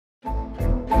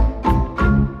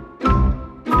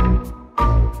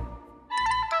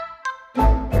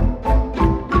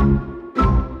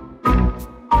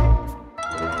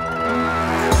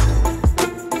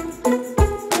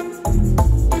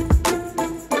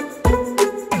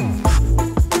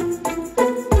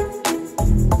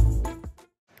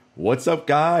What's up,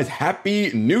 guys?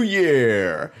 Happy New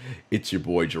Year! It's your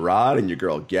boy Jarod and your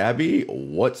girl Gabby.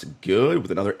 What's good with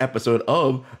another episode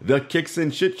of the Kicks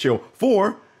and Shit Show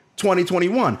for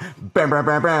 2021. Bam, bam,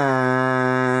 bam,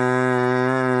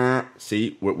 bam.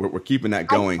 See, we're keeping that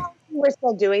going. We're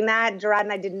still doing that. Jarod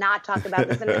and I did not talk about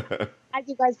this. And as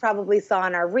you guys probably saw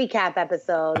in our recap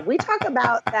episode, we talk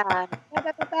about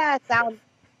that sound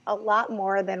a lot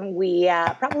more than we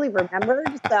probably remembered.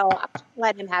 So I'm just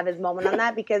letting him have his moment on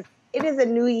that because it is a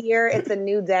new year. It's a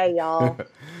new day, y'all.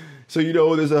 So,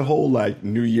 there's a whole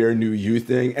new year, new you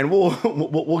thing. And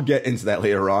we'll get into that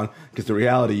later on because the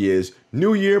reality is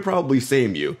new year, probably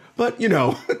same you. But,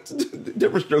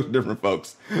 different strokes, different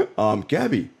folks.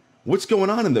 Gabby, what's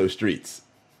going on in those streets?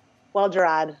 Well,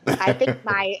 Jarod, I think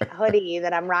my hoodie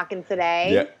that I'm rocking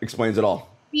today explains it all.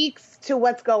 Speaks to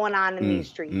what's going on in these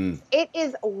streets. It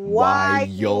is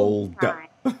wild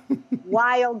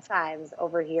times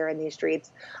over here in these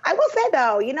streets. I will say,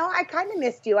 though, I kind of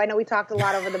missed you. I know we talked a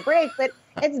lot over the break, but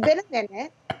it's been a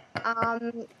minute.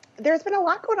 There's been a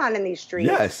lot going on in these streets.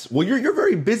 Yes. Well, you're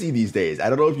very busy these days. I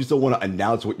don't know if you still want to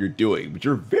announce what you're doing, but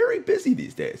you're very busy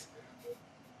these days.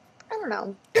 I don't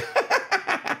know.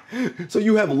 So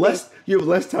you have less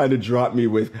time to drop me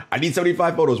with, I need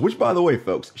 75 photos, which, by the way,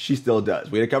 folks, she still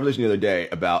does. We had a conversation the other day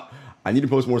about, I need to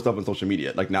post more stuff on social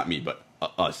media. Like, not me, but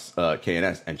us,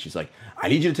 KNS. And she's like, I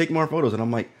need you to take more photos. And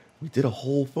I'm like, we did a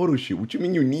whole photo shoot. What do you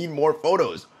mean you need more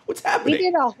photos? What's happening? We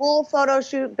did a whole photo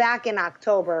shoot back in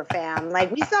October, fam.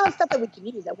 Like, we still have stuff that we can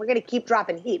use that we're going to keep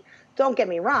dropping heat. Don't get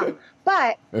me wrong.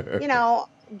 But,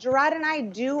 Jarod and I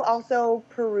do also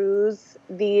peruse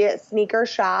the sneaker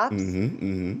shops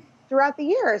throughout the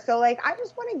year. So, I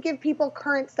just want to give people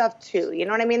current stuff, too. You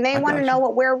know what I mean? They want to know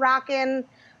what we're rocking.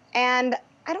 And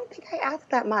I don't think I asked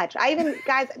that much.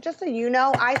 Guys, just so you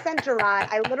know, I sent Jarod,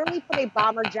 I literally put a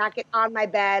bomber jacket on my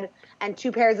bed and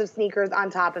 2 pairs of sneakers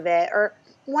on top of it. Or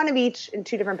one of each in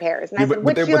 2 different pairs. And I said,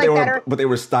 which do you like better? But they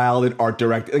were styled and art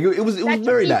directed. It was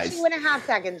very nice. 2.5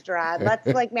 seconds, Jarod.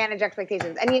 Let's manage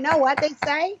expectations. And you know what they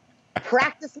say?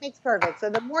 Practice makes perfect. So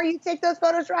the more you take those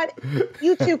photos, Jarod,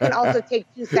 you too can also take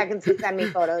 2 seconds to send me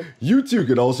photos. You too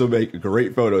can also make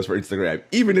great photos for Instagram,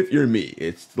 even if you're me.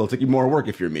 It'll take you more work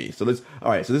if you're me. So this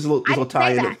is a little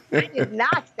tie in. I did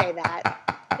not say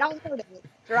that. Don't do that.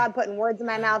 Jarod putting words in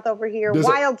my mouth over here.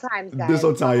 Wild times, guys. This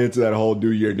will tie into that whole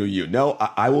new year, new you. No,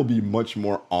 I will be much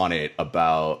more on it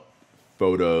about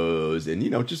photos and,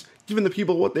 just giving the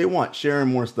people what they want, sharing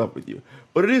more stuff with you.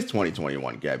 But it is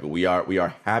 2021, Gabby. We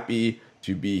are happy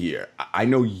to be here. I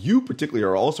know you particularly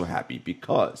are also happy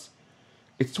because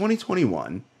it's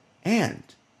 2021 and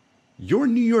your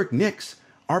New York Knicks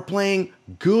are playing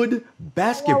good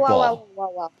basketball.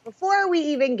 Whoa. Before we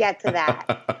even get to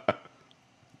that.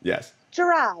 Yes.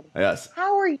 Jarod. Yes.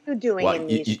 How are you doing in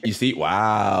these streets? You see,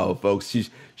 wow, folks,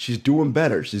 she's doing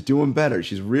better. She's doing better.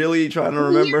 She's really trying to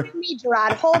remember. Me,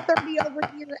 Jarod, whole 30 over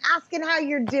here, asking how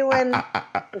you're doing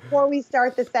before we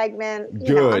start the segment.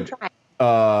 Good.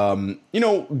 I'm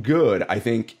trying. Good. I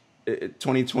think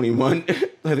 2021.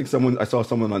 I saw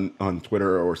someone on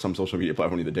Twitter or some social media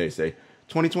platform the other day say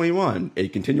 2021, a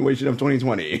continuation of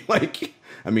 2020.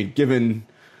 Given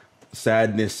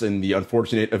sadness and the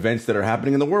unfortunate events that are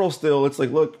happening in the world still, it's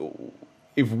look,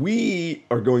 if we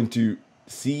are going to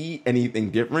see anything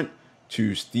different,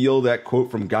 to steal that quote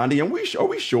from Gandhi, and are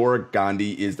we sure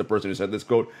Gandhi is the person who said this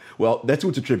quote? Well, that's who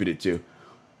it's attributed to.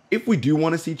 If we do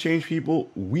want to see change, people,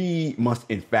 we must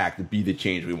in fact be the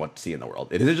change we want to see in the world.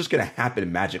 It isn't just going to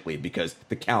happen magically because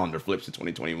the calendar flips to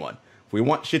 2021. If we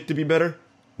want shit to be better,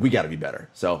 we got to be better.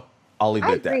 So I'll leave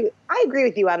it at that. I agree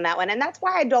with you on that one. And that's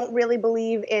why I don't really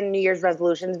believe in New Year's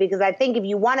resolutions, because I think if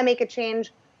you want to make a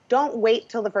change, don't wait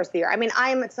till the first of the year.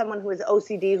 I'm someone who is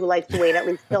OCD, who likes to wait at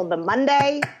least till the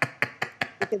Monday,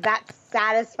 because that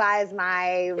satisfies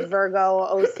my Virgo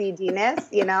OCD-ness,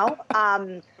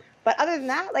 But other than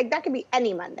that, that could be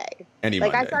any Monday. Monday.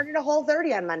 I started a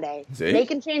Whole30 on Monday,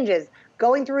 making changes,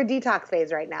 going through a detox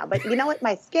phase right now. But you know what?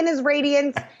 My skin is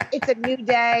radiant. It's a new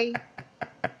day.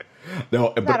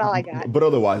 No, that's all I got. But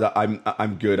otherwise,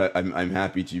 I'm good. I'm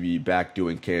happy to be back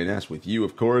doing KNS with you,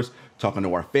 of course, talking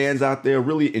to our fans out there,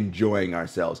 really enjoying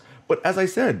ourselves. But as I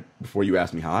said before, you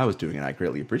asked me how I was doing, and I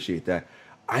greatly appreciate that.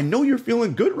 I know you're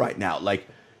feeling good right now.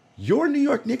 Your New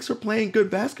York Knicks are playing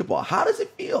good basketball. How does it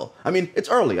feel? It's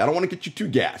early. I don't want to get you too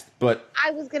gassed, but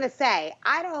I was gonna say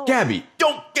Gabby,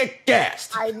 don't get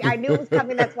gassed. I knew it was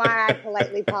coming. That's why I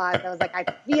politely paused. I was like, I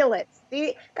feel it.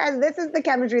 See, guys, this is the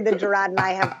chemistry that Jarod and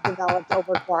I have developed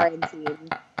over quarantine.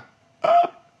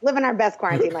 Living our best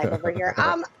quarantine life over here.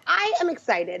 I am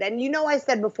excited, and I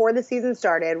said before the season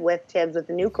started with Tibbs, with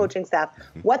the new coaching staff,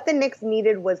 what the Knicks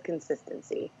needed was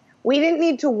consistency. We didn't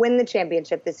need to win the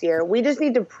championship this year. We just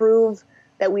need to prove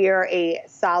that we are a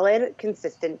solid,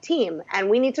 consistent team. And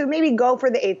we need to maybe go for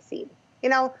the 8th seed. You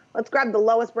know, let's grab the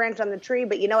lowest branch on the tree,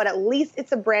 but you know what? At least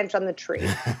it's a branch on the tree.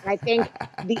 And I think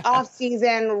the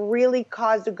offseason really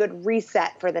caused a good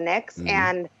reset for the Knicks. Mm-hmm.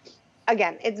 And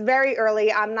again, it's very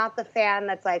early. I'm not the fan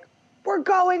that's like, we're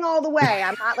going all the way.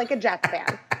 I'm not like a Jets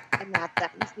fan in that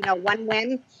sense. You know, one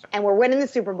win and we're winning the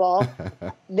Super Bowl.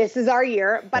 This is our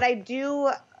year. But I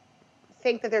do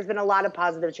think that there's been a lot of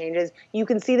positive changes. You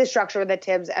can see the structure that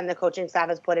Tibbs and the coaching staff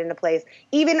has put into place,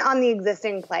 even on the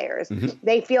existing players. Mm-hmm.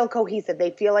 They feel cohesive. They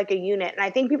feel like a unit. And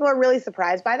I think people are really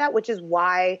surprised by that, which is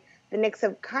why the Knicks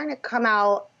have kind of come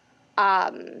out, I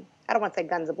don't want to say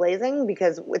guns a-blazing,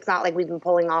 because it's not like we've been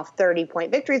pulling off 30-point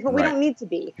victories, but we don't need to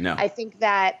be. No. I think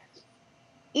that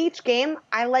each game,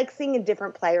 I like seeing a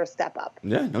different player step up.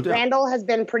 Yeah, no doubt. Randall has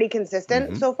been pretty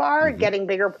consistent so far, getting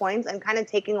bigger points and kind of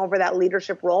taking over that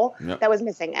leadership role that was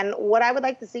missing. And what I would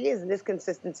like to see is this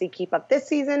consistency keep up this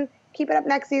season, keep it up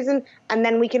next season, and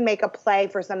then we can make a play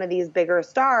for some of these bigger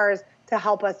stars to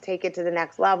help us take it to the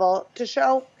next level, to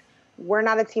show we're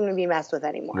not a team to be messed with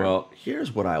anymore. Well,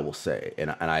 here's what I will say,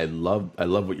 and I love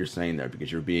what you're saying there,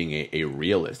 because you're being a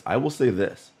realist. I will say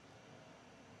this.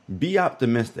 Be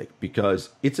optimistic, because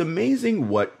it's amazing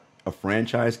what a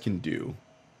franchise can do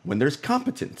when there's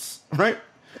competence, right?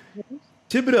 Mm-hmm.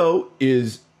 Thibodeau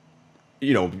is,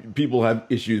 you know, people have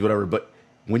issues, whatever, but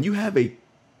when you have a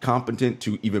competent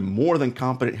to even more than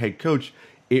competent head coach,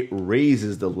 it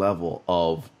raises the level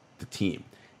of the team.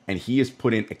 And he has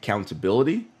put in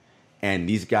accountability, and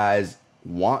these guys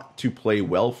want to play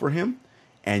well for him,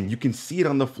 and you can see it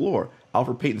on the floor.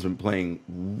 Alfred Payton's been playing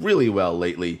really well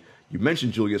lately. You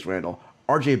mentioned Julius Randle.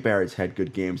 R.J. Barrett's had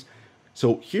good games.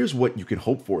 So here's what you can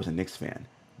hope for as a Knicks fan.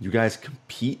 You guys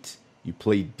compete, you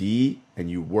play D,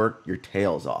 and you work your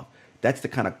tails off. That's the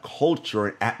kind of culture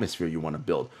and atmosphere you want to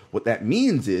build. What that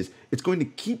means is it's going to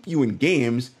keep you in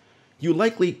games you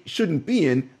likely shouldn't be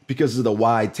in because of the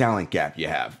wide talent gap you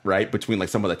have, right, between like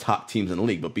some of the top teams in the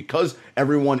league. But because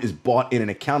everyone is bought in and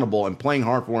accountable and playing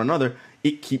hard for one another,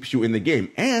 it keeps you in the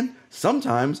game. And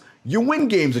sometimes you win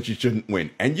games that you shouldn't win,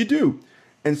 and you do.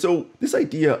 And so this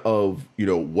idea of, you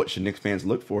know, what should Knicks fans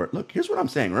look for? Look, here's what I'm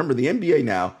saying. Remember, the NBA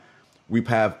now, we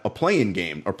have a play-in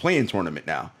game or play-in tournament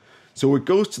now. So it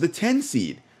goes to the 10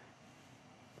 seed.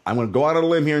 I'm going to go out on a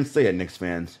limb here and say it, Knicks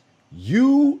fans.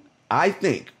 You, I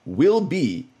think, will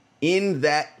be in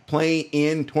that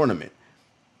play-in tournament.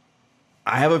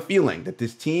 I have a feeling that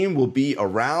this team will be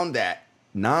around that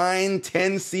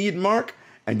 9-10 seed mark,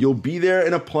 and you'll be there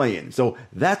in a play-in. So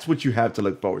that's what you have to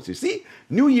look forward to. See,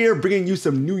 New Year bringing you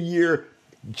some New Year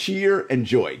cheer and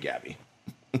joy, Gabby.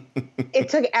 It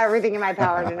took everything in my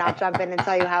power to not jump in and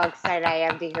tell you how excited I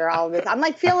am to hear all of this. I'm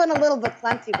like feeling a little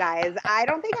verklempt, you guys. I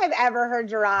don't think I've ever heard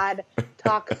Jarod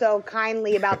talk so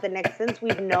kindly about the Knicks since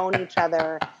we've known each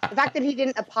other. The fact that he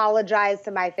didn't apologize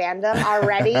to my fandom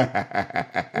already.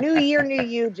 New year, new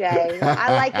you, Jay.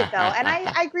 I like it, though. And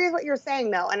I agree with what you're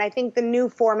saying, though. And I think the new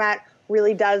format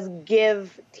really does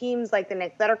give teams like the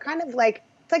Knicks that are kind of like,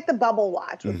 it's like the bubble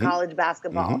watch with college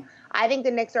basketball. I think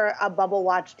the Knicks are a bubble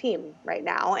watch team right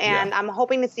now. And I'm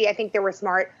hoping to see, I think there were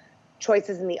smart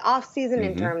choices in the offseason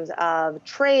in terms of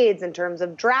trades, in terms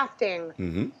of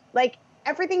drafting. Like,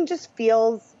 everything just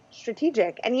feels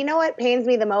strategic. And you know what pains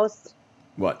me the most?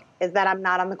 What? Is that I'm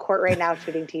not on the court right now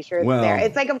shooting T-shirts well, there.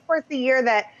 It's like, of course, the year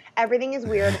that everything is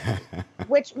weird,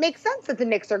 which makes sense that the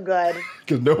Knicks are good.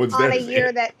 Because no one's there. On a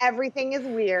year that everything is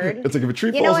weird. It's like if a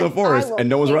tree falls in the forest and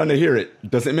no one's around to hear it,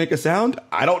 does it make a sound?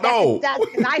 I don't know. It does,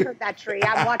 because I heard that tree.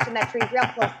 I'm watching that tree real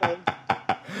closely.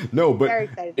 No, but very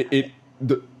excited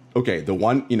the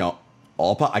one, you know,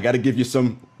 I got to give you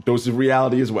some dose of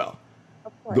reality as well.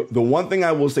 Of course. The one thing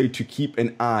I will say to keep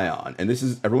an eye on, and this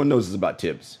is, everyone knows this about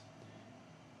Tibbs.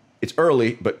 It's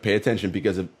early, but pay attention,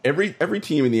 because of every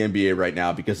team in the NBA right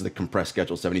now, because of the compressed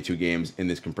schedule, 72 games in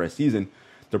this compressed season,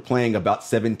 they're playing about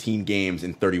 17 games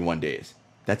in 31 days.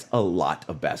 That's a lot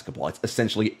of basketball. It's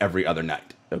essentially every other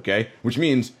night, okay? Which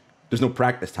means there's no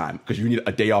practice time because you need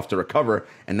a day off to recover.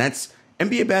 And that's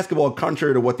NBA basketball,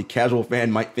 contrary to what the casual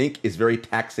fan might think, is very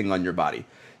taxing on your body.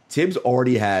 Tibbs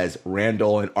already has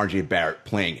Randall and R.J. Barrett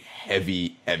playing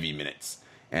heavy minutes.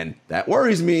 And that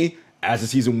worries me as the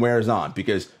season wears on,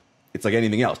 because it's like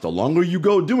anything else. The longer you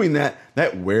go doing that,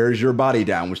 that wears your body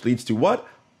down, which leads to what?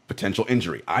 Potential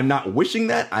injury. I'm not wishing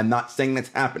that. I'm not saying that's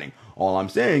happening. All I'm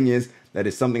saying is that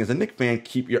is something as a Knicks fan,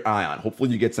 keep your eye on. Hopefully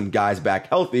you get some guys back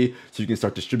healthy so you can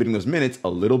start distributing those minutes a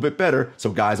little bit better so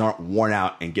guys aren't worn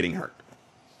out and getting hurt.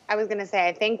 I was going to say,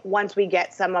 I think once we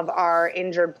get some of our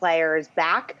injured players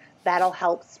back, that'll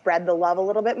help spread the love a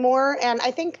little bit more. And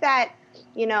I think that,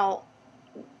 you know,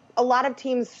 a lot of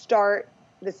teams start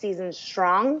the season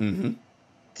strong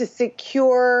to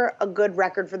secure a good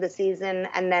record for the season,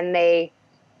 and then they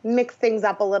mix things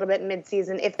up a little bit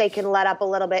mid-season if they can let up a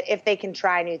little bit, if they can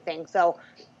try new things. So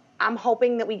I'm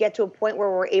hoping that we get to a point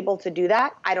where we're able to do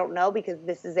that. I don't know, because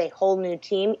this is a whole new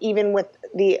team. Even with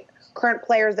the current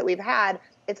players that we've had,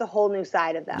 it's a whole new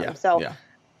side of them.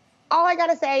 All I got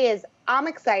to say is I'm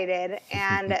excited,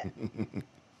 and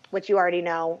which you already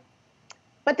know.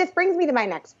 But this brings me to my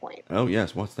next point. Oh,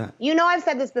 yes. What's that? You know, I've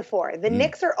said this before. The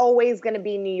Knicks are always going to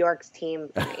be New York's team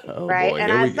for me, right? Boy,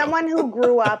 and as someone who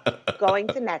grew up going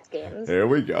to Nets games, there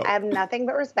we go. I have nothing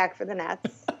but respect for the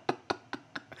Nets.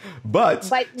 But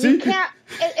you can't,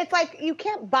 it's like you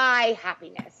can't buy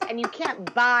happiness, and you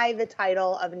can't buy the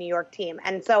title of a New York team.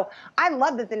 And so I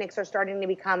love that the Knicks are starting to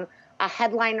become a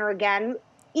headliner again,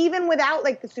 even without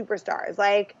like the superstars.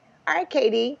 Like, all right,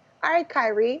 Katie, all right,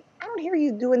 Kyrie, I don't hear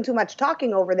you doing too much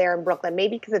talking over there in Brooklyn,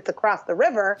 maybe because it's across the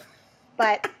river,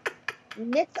 but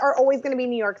Knicks are always going to be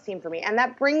New York's team for me. And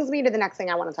that brings me to the next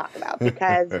thing I want to talk about,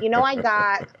 because, you know, I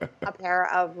got a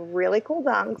pair of really cool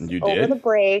dunks over the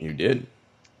break. You did.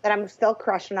 That I'm still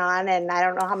crushing on, and I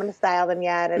don't know how I'm going to style them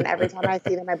yet. And every time I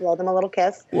see them, I blow them a little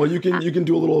kiss. Well, you can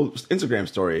do a little Instagram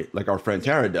story like our friend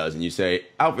Tara does, and you say,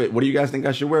 outfit, what do you guys think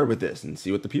I should wear with this? And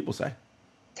see what the people say.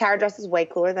 Tara dresses way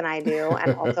cooler than I do,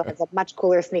 and also has a much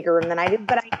cooler sneaker room than I do.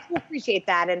 But I do appreciate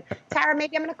that. And Tara,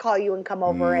 maybe I'm going to call you and come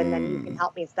over, and then you can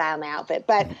help me style my outfit.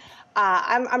 But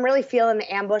I'm really feeling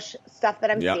the ambush stuff that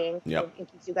I'm seeing. In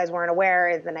case you guys weren't aware,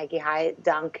 is the Nike High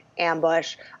Dunk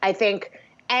ambush. I think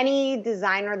any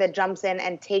designer that jumps in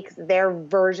and takes their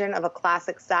version of a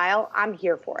classic style, I'm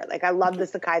here for it. Like, I love the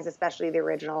Sakai's, especially the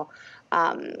original,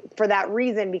 for that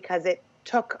reason, because it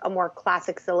took a more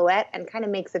classic silhouette and kind of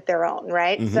makes it their own,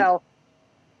 right? So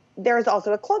there's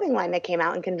also a clothing line that came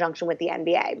out in conjunction with the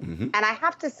NBA. And I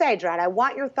have to say, Jarod, I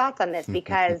want your thoughts on this,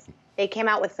 because they came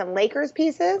out with some Lakers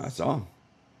pieces. I saw.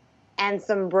 And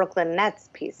some Brooklyn Nets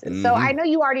pieces. So I know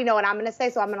you already know what I'm going to say,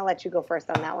 so I'm going to let you go first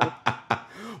on that one.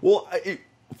 Well,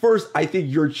 first, I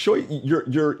think your choice,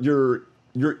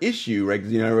 your issue, right?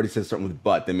 Because, you know, I already said something with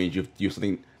but. That means you have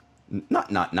something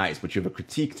not nice, but you have a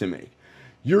critique to make.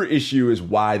 Your issue is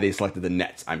why they selected the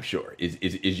Nets. I'm sure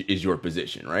is your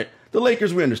position, right? The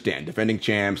Lakers, we understand, defending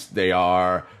champs. They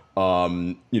are,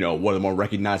 one of the more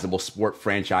recognizable sport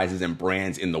franchises and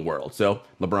brands in the world. So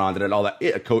LeBron did it, all that.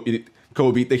 Yeah,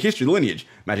 Kobe, the history, the lineage,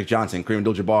 Magic Johnson, Kareem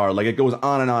Abdul-Jabbar, like it goes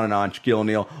on and on and on. Shaquille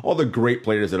O'Neal, all the great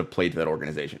players that have played for that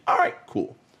organization. All right,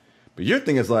 cool. But your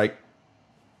thing is like,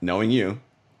 knowing you,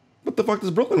 what the fuck does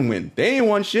Brooklyn win? They ain't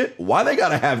won shit. Why they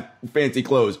gotta have fancy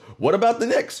clothes? What about the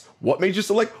Knicks? What made you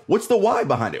select? What's the why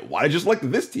behind it? Why did you select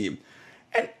this team?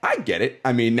 And I get it.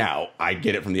 I mean, now I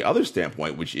get it from the other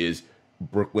standpoint, which is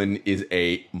Brooklyn is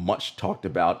a much talked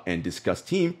about and discussed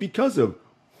team because of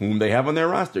whom they have on their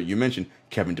roster. You mentioned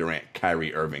Kevin Durant,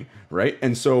 Kyrie Irving, right?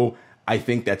 And so I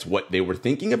think that's what they were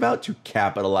thinking about to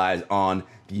capitalize on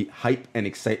the hype and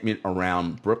excitement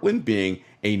around Brooklyn being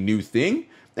a new thing,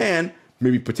 and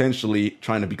maybe potentially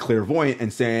trying to be clairvoyant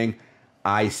and saying,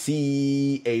 I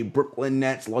see a Brooklyn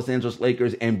Nets, Los Angeles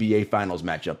Lakers NBA Finals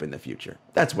matchup in the future.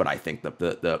 That's what I think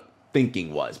the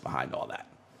thinking was behind all that.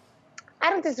 I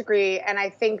don't disagree, and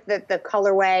I think that the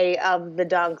colorway of the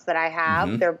dunks that I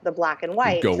have, they're the black and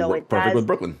white, so it perfect does with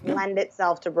Brooklyn. lend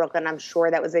itself to Brooklyn. I'm sure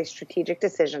that was a strategic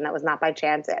decision. That was not by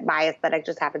chance. My aesthetic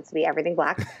just happens to be everything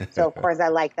black, so of course I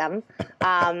like them.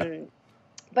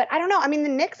 But I don't know. I mean, the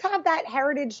Knicks have that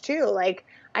heritage too. Like,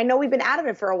 I know we've been out of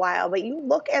it for a while, but you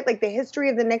look at like the history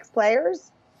of the Knicks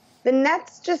players, the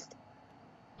Nets just,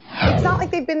 it's not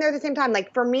like they've been there at the same time.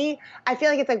 Like, for me, I feel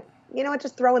like it's like, you know what,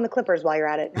 just throw in the Clippers while you're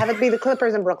at it. Have it be the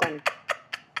Clippers in Brooklyn.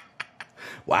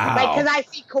 Wow. Like, because I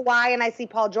see Kawhi and I see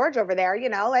Paul George over there, you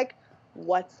know, like,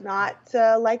 what's not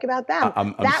to like about them?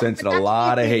 I'm sensing a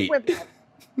lot of hate.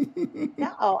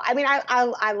 No, I mean,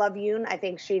 I love Yoon. I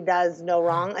think she does no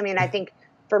wrong. I mean, I think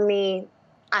for me,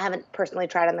 I haven't personally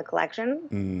tried on the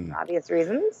collection for obvious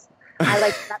reasons. I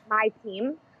like my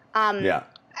team. Yeah.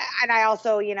 And I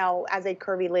also, you know, as a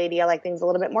curvy lady, I like things a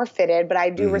little bit more fitted, but I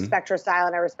do respect her style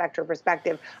and I respect her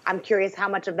perspective. I'm curious how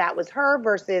much of that was her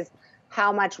versus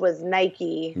how much was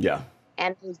Nike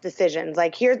and whose decisions.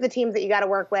 Like, here's the teams that you got to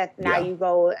work with. Now you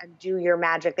go and do your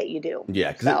magic that you do.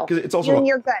 Yeah, because it's also... And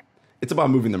you're good. it's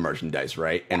about moving the merchandise,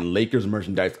 right? And Lakers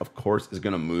merchandise, of course, is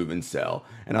going to move and sell.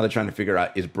 And now they're trying to figure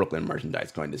out, is Brooklyn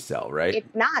merchandise going to sell, right?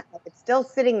 It's not. It's still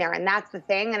sitting there, and that's the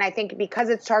thing. And I think because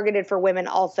it's targeted for women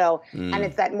also, and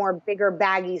it's that more bigger,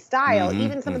 baggy style,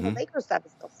 even some of the Lakers stuff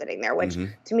is still sitting there, which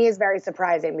to me is very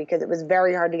surprising because it was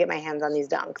very hard to get my hands on these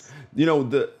dunks. You know,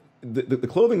 the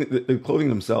clothing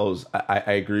themselves,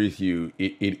 I agree with you.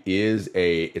 It's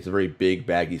a very big,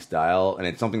 baggy style, and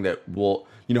it's something that will,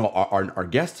 you know, our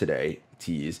guest today,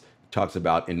 Tease, talks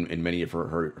about in many of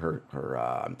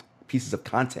her pieces of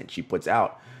content she puts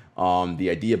out. The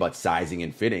idea about sizing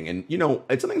and fitting, and you know,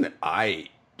 it's something that I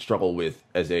struggle with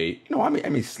as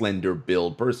I'm a slender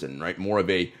build person, right? More of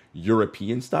a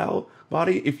European style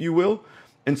body, if you will.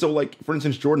 And so, like, for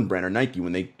instance, Jordan Brand or Nike,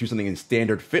 when they do something in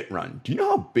standard fit run, do you know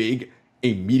how big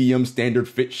a medium standard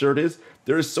fit shirt is?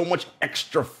 There is so much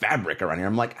extra fabric around here.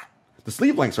 I'm like, the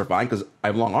sleeve lengths are fine because I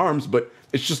have long arms, but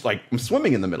it's just like I'm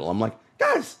swimming in the middle. I'm like,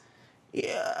 guys,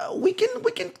 yeah, we can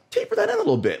taper that in a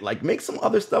little bit. Like, make some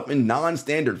other stuff in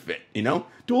non-standard fit, you know?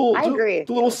 I agree.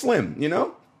 Do a little slim, you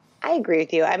know? I agree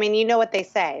with you. I mean, you know what they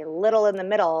say, little in the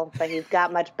middle, but he's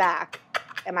got much back.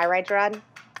 Am I right, Jarod?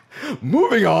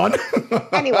 Moving on.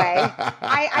 Anyway,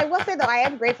 I will say, though, I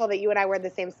am grateful that you and I wear the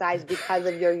same size because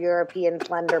of your European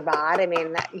slender bod. I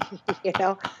mean, you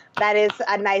know, that is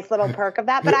a nice little perk of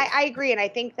that. But I agree, and I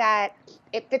think that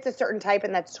it fits a certain type,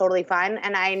 and that's totally fine.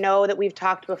 And I know that we've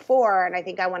talked before, and I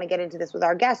think I want to get into this with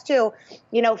our guests, too.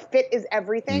 You know, fit is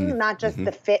everything, not just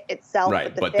the fit itself,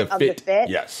 right, but the fit of the fit.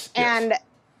 Yes. And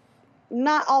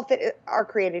not all fit are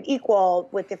created equal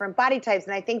with different body types.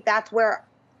 And I think that's where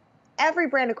every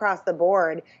brand across the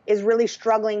board is really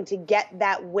struggling to get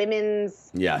that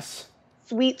women's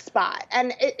sweet spot.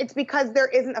 And it's because there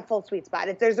isn't a full sweet spot.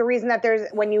 There's a reason that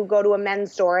when you go to a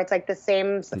men's store, it's like the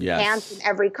same pants in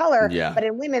every color. Yeah. But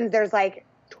in women's, there's like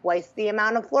twice the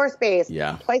amount of floor space,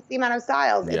 twice the amount of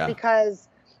styles. It's because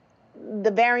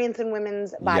the variance in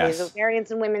women's bodies, the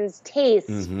variance in women's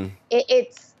tastes,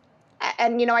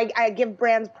 and, you know, I give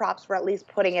brands props for at least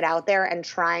putting it out there and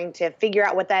trying to figure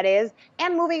out what that is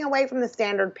and moving away from the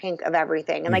standard pink of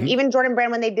everything. And, like, even Jordan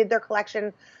Brand, when they did their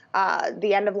collection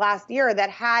the end of last year that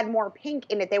had more pink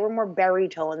in it, they were more berry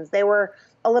tones. They were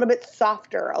a little bit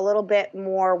softer, a little bit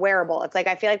more wearable. It's like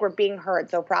I feel like we're being heard.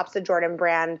 So props to Jordan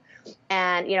Brand.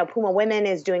 And, you know, Puma Women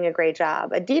is doing a great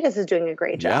job. Adidas is doing a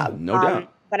great job. No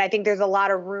doubt. But I think there's a lot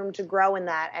of room to grow in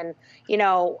that. And, you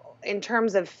know, in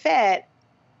terms of fit,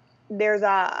 there's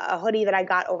a hoodie that I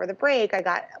got over the break. I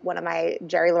got one of my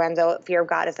Jerry Lorenzo Fear of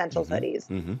God Essentials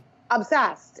hoodies.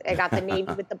 Obsessed. I got the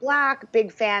navy with the black.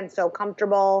 Big fan. So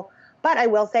comfortable. But I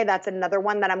will say that's another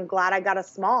one that I'm glad I got a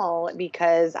small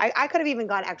because I could have even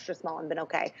gone extra small and been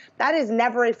okay. That is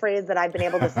never a phrase that I've been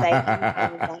able to say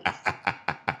in life.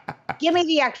 Give me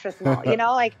the extra small, you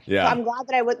know? Like, so I'm glad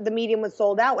that the medium was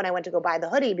sold out when I went to go buy the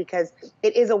hoodie because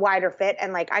it is a wider fit.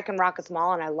 And, like, I can rock a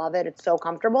small and I love it. It's so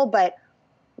comfortable. But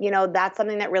you know, that's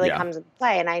something that really comes into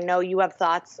play. And I know you have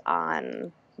thoughts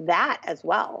on that as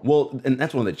well. Well, and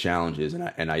that's one of the challenges.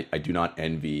 And I do not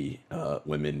envy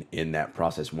women in that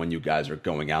process when you guys are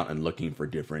going out and looking for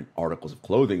different articles of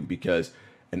clothing because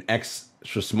an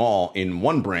extra small in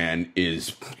one brand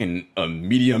is in a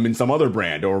medium in some other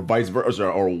brand or vice versa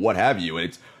or what have you. And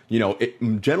it's, you know,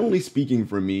 generally speaking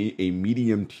for me, a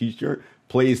medium t-shirt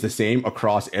plays the same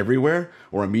across everywhere,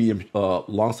 or a medium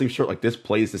long sleeve shirt like this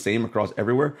plays the same across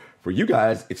everywhere. For you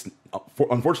guys, it's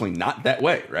unfortunately not that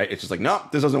way, right? It's just like, no,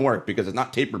 this doesn't work because it's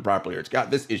not tapered properly, or it's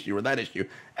got this issue or that issue.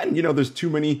 And, you know, there's too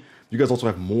many. You guys also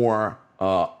have more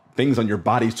things on your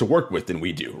bodies to work with than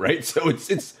we do, right? So it's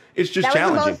just that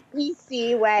challenging. That was the most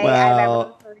PC way I've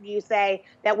ever heard you say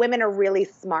that women are really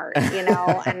smart, you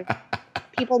know, and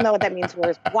people know what that means who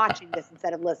are watching this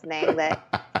instead of listening,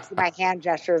 that see my hand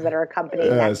gestures that are accompanying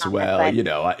that as well. But, you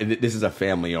know, this is a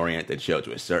family-oriented show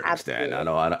to a certain extent. I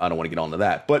don't want to get on to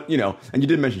that. But, you know, and you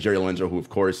did mention Jerry Lorenzo, who, of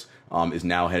course, is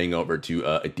now heading over to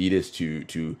Adidas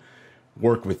to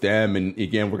work with them. And,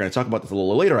 again, we're going to talk about this a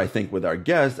little later, I think, with our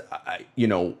guest. You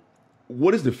know,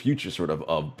 what is the future sort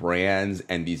of brands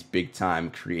and these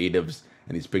big-time creatives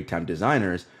and these big-time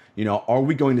designers? You know, are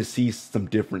we going to see some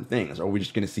different things? Or are we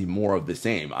just going to see more of the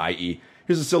same, i.e.,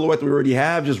 here's a silhouette that we already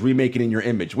have, just remake it in your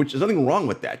image, which there's nothing wrong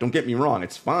with that. Don't get me wrong.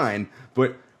 It's fine,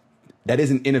 but that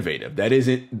isn't innovative. That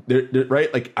isn't,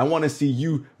 right? Like, I want to see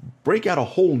you break out a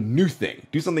whole new thing,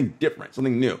 do something different,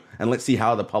 something new, and let's see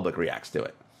how the public reacts to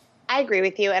it. I agree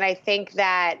with you. And I think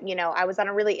that, you know, I was on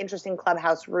a really interesting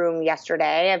Clubhouse room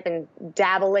yesterday. I've been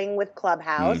dabbling with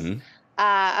Clubhouse.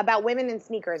 about women in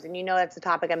sneakers. And that's a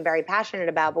topic I'm very passionate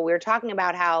about. But we were talking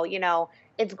about how,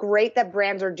 it's great that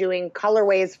brands are doing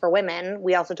colorways for women.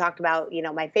 We also talked about,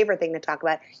 my favorite thing to talk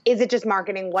about. Is it just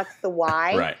marketing? What's the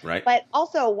why? Right. But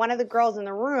also one of the girls in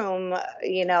the room,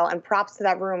 and props to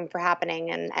that room for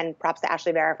happening, and props to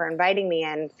Ashley Vera for inviting me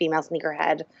in, female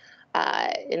sneakerhead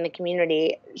in the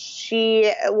community.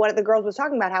 One of the girls was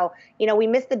talking about how, we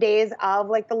miss the days of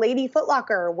like the Lady Foot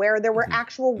Locker where there were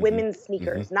actual women's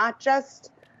sneakers, not just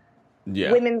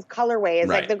women's colorways.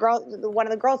 Right. Like one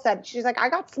of the girls said, she's like, I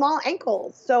got small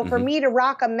ankles. So for me to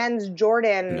rock a men's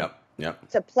Jordan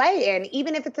to play in,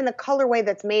 even if it's in a colorway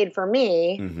that's made for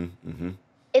me,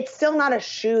 it's still not a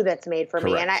shoe that's made for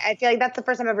me. And I feel like that's the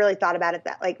first time I've really thought about it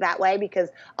that way, because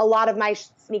a lot of my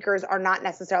sneakers are not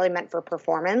necessarily meant for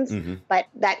performance, but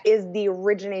that is the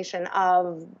origination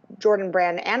of Jordan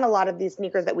brand and a lot of these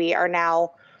sneakers that we are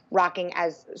now rocking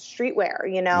as streetwear.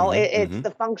 It's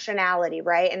the functionality,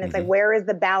 right? And it's like, where is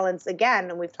the balance again?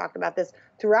 And we've talked about this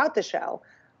throughout the show,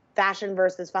 fashion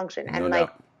versus function. And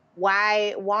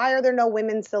why are there no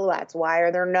women's silhouettes? Why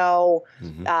are there no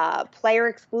player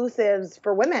exclusives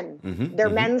for women? They're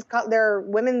they're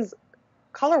women's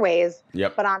colorways,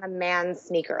 but on a man's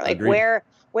sneaker. Like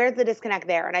where's the disconnect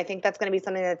there? And I think that's going to be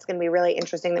something that's going to be really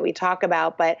interesting that we talk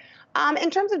about. But in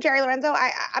terms of Jerry Lorenzo,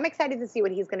 I'm excited to see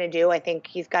what he's going to do. I think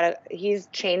he's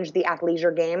changed the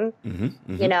athleisure game.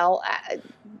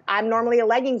 I'm normally a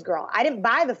leggings girl. I didn't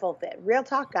buy the full fit. Real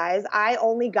talk, guys. I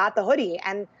only got the hoodie.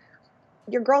 And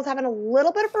your girl's having a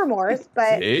little bit of remorse,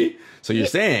 but see? So you're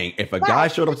saying if a guy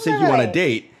showed up to take you on a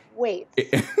date, wait. But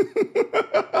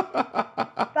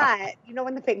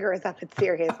when the finger is up, it's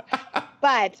serious.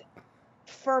 But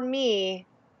for me,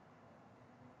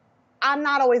 I'm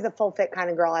not always a full fit kind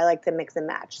of girl. I like to mix and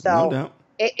match. So no doubt.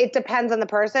 It depends on the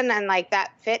person, and like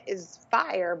that fit is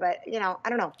fire. But I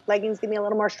don't know. Leggings give me a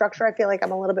little more structure. I feel like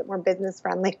I'm a little bit more business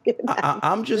friendly.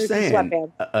 I'm just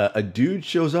saying, a dude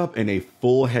shows up in a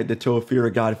full head to toe fear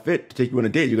of God fit to take you on a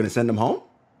date. You're gonna send him home?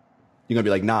 You're gonna be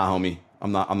like, nah, homie,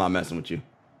 I'm not messing with you.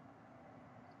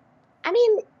 I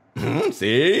mean,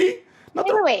 see?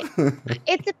 Wait.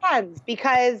 It depends,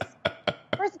 because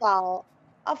first of all,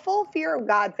 a full fear of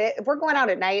God fit, if we're going out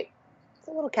at night, it's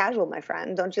a little casual, my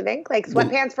friend, don't you think? Like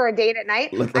sweatpants for a date at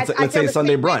night. Let's say it's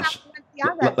Sunday brunch.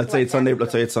 Let's say it's Sunday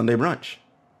brunch.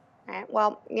 All right.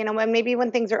 Well, maybe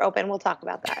when things are open, we'll talk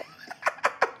about that.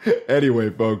 Anyway,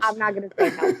 folks. I'm not going to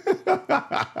say no.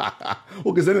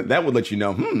 Well, because then that would let you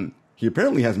know, he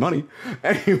apparently has money.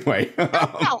 Anyway.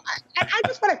 No, I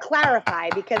just want to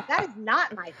clarify, because that is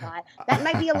not my thought. That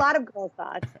might be a lot of girls'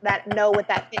 thoughts that know what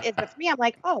that fit is. But for me, I'm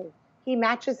like, oh, he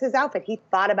matches his outfit. He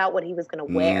thought about what he was going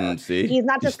to wear. See? He's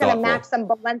not just going to match some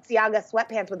Balenciaga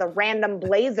sweatpants with a random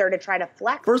blazer to try to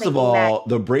flex. First of all,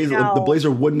 the blazer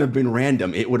wouldn't have been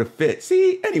random. It would have fit.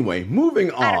 See? Anyway,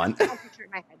 moving on. I don't picture it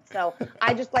in my head. So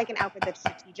I just like an outfit that's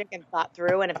strategic and thought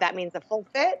through. And if that means a full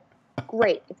fit,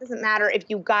 great. It doesn't matter if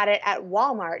you got it at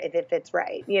Walmart if it fits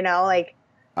right.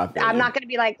 I'm not going to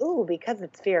be like, ooh, because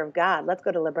it's fear of God, let's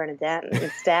go to Le Bernardin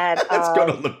instead. Let's go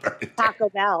to Le Bernardin. Taco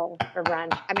Bell for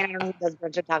brunch. I mean, I don't know who does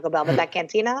brunch at Taco Bell, but that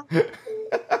cantina.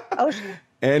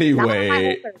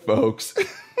 Anyway, folks,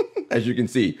 as you can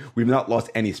see, we've not lost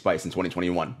any spice in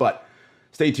 2021. But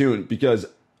stay tuned, because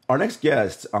our next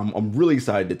guest, I'm really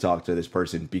excited to talk to this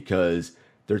person, because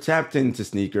they're tapped into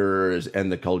sneakers and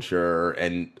the culture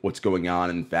and what's going on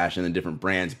in fashion and different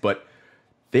brands, but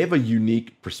they have a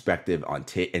unique perspective on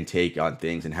take on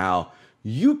things, and how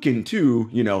you can too,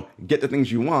 get the things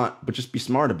you want, but just be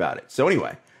smart about it. So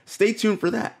anyway, stay tuned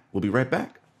for that. We'll be right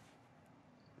back.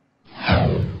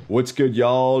 What's good,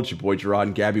 y'all? It's your boy Jarod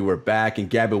and Gabby. We're back, and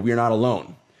Gabby, we're not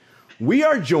alone. We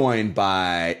are joined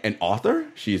by an author.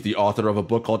 She's the author of a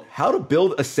book called How to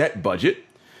Build a Set Budget.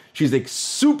 She's a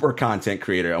super content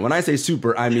creator. And when I say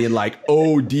super, I mean like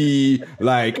OD,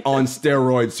 like on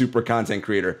steroids, super content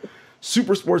creator.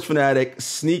 Super sports fanatic,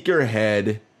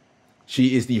 sneakerhead.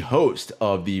 She is the host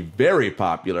of the very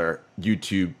popular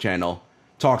YouTube channel,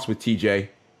 Talks with TJ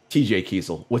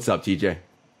Keasal. What's up, TJ?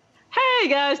 Hey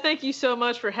guys, thank you so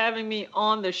much for having me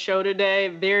on the show today.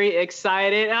 Very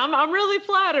excited. I'm really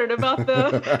flattered about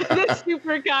the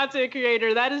super content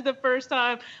creator. That is the first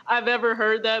time I've ever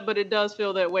heard that, but it does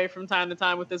feel that way from time to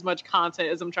time with as much content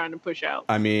as I'm trying to push out.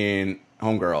 I mean,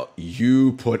 homegirl,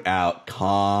 you put out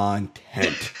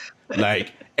content.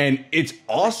 And it's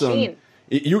awesome.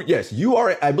 You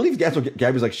are. I believe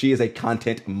Gabby's like, she is a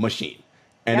content machine,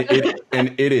 and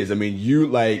it is. I mean,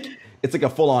 it's like a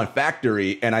full on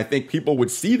factory, and I think people would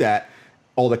see that,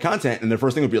 all the content, and the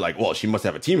first thing would be like, well, she must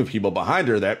have a team of people behind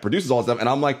her that produces all this stuff. And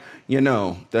I'm like,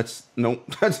 that's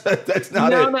nope. That's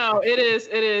not it. No, it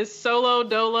is solo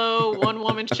dolo, one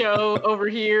woman show over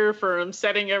here, from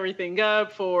setting everything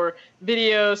up for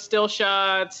videos, still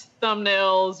shots,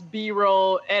 thumbnails,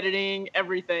 B-roll, editing,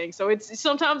 everything. So it's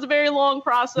sometimes a very long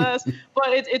process, but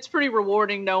it's pretty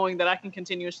rewarding knowing that I can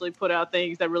continuously put out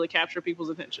things that really capture people's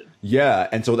attention. Yeah,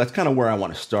 and so that's kind of where I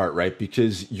want to start, right?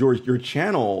 Because your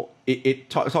channel,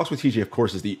 Talks with TJ, of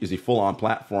course, is the full-on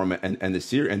platform and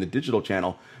the digital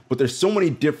channel. But there's so many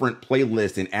different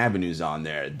playlists and avenues on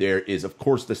there. There is, of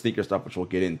course, the sneaker stuff, which we'll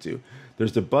get into.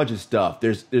 There's the budget stuff.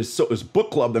 There's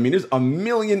book club. I mean, there's a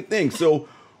million things. So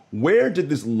where did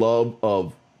this love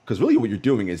of, because really what you're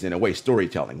doing is, in a way,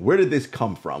 storytelling. Where did this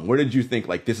come from? Where did you think,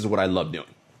 like, this is what I love doing?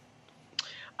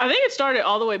 I think it started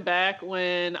all the way back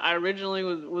when I originally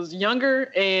was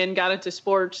younger and got into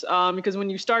sports, because when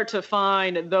you start to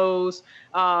find those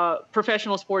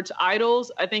professional sports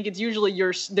idols, I think it's usually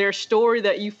their story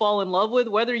that you fall in love with,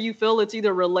 whether you feel it's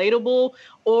either relatable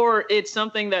or it's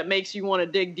something that makes you want to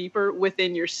dig deeper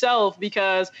within yourself.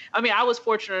 Because, I mean, I was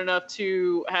fortunate enough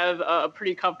to have a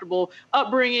pretty comfortable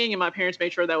upbringing, and my parents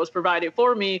made sure that was provided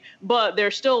for me. But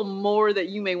there's still more that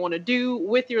you may want to do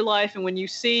with your life. And when you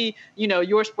see,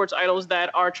 your sports idols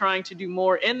that are trying to do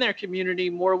more in their community,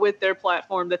 more with their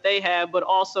platform that they have, but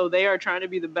also they are trying to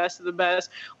be the best of the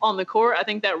best on the court, I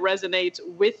think that resonates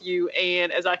with you.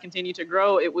 And as I continue to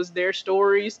grow, it was their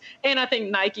stories. And I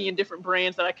think Nike and different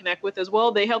brands that I connect with as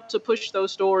well, they help to push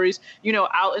those stories,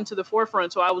 out into the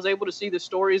forefront. So I was able to see the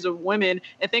stories of women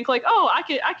and think like, oh,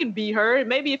 I can be her. And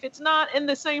maybe if it's not in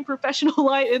the same professional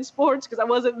light in sports, because I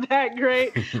wasn't that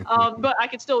great, but I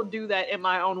could still do that in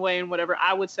my own way and whatever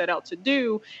I would set out to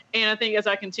do. And I think as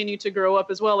I continue to grow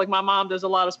up as well, like my mom does a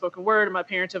lot of spoken word, and my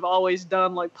parents have always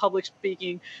done like public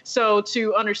speaking. So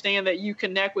to understand that you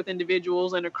connect with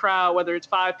individuals in a crowd, whether it's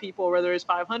 5 people, or whether it's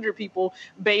 500 people,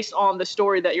 based on the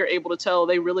story that you're able to tell,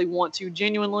 they really want to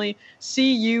genuinely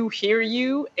see you, hear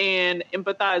you, and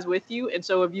empathize with you. And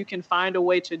so if you can find a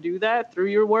way to do that through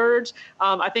your words,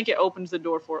 I think it opens the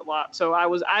door for a lot. So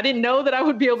I didn't know that I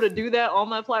would be able to do that on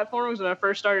my platforms when I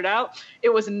first started out. It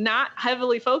was not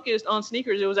heavily focused on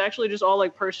sneakers. It was actually just all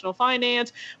like personal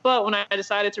finance. But when I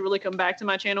decided to really come back to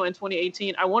my channel in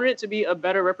 2018, I wanted it to be a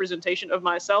better representation of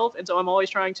myself. And so I'm always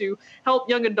trying to help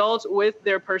young adults with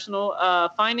their personal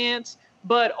finance,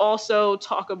 but also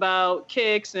talk about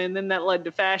kicks, and then that led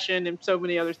to fashion and so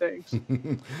many other things.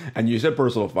 And you said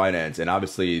personal finance, and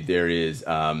obviously there is,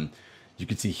 you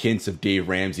can see hints of Dave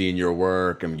Ramsey in your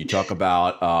work. I mean, you talk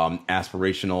about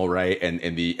aspirational, right,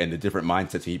 and the different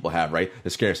mindsets people have, right? The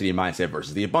scarcity mindset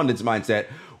versus the abundance mindset.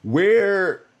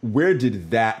 Where did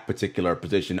that particular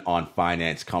position on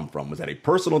finance come from? Was that a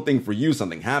personal thing for you?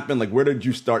 Something happened? Like, where did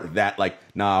you start that? Like,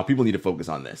 nah, people need to focus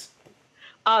on this.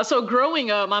 So growing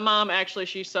up, my mom actually,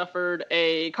 she suffered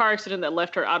a car accident that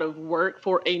left her out of work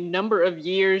for a number of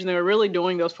years. And they were really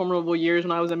doing those formidable years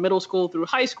when I was in middle school through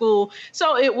high school.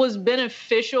 So it was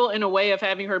beneficial in a way of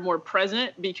having her more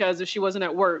present, because if she wasn't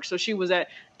at work, so she was at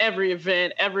every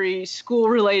event, every school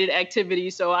related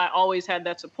activity. So I always had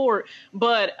that support.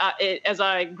 But as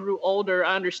I grew older,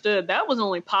 I understood that was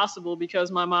only possible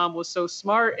because my mom was so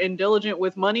smart and diligent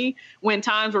with money when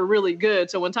times were really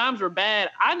good. So when times were bad,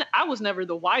 I was never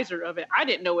the wiser of it. I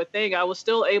didn't know a thing. I was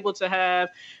still able to have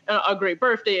a great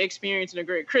birthday experience and a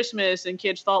great Christmas. And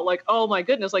kids thought like, oh my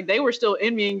goodness, like they were still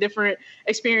envying different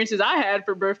experiences I had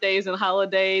for birthdays and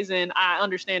holidays. And I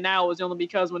understand now it was only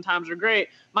because when times were great,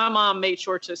 my mom made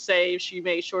sure to save. She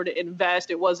made sure to invest.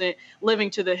 It wasn't living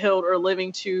to the hilt or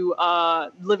living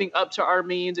up to our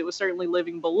means. It was certainly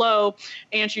living below.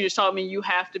 And she just taught me you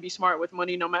have to be smart with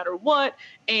money no matter what.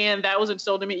 And that was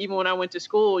instilled in me even when I went to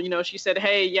school. She said,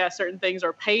 hey, yeah, certain things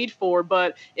are paid for,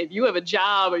 but if you have a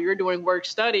job or you're doing work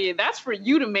study, that's for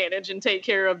you to manage and take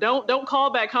care of. Don't call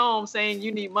back home saying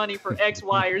you need money for X,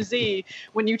 Y, or Z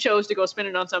when you chose to go spend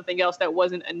it on something else that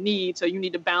wasn't a need. So you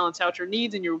need to balance out your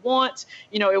needs and your wants.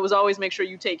 It was always make sure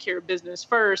you take care of business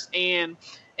first. And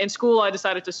in school, I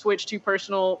decided to switch to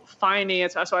personal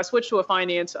finance. So I switched to a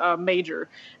finance major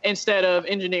instead of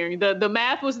engineering. The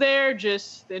math was there,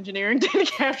 just the engineering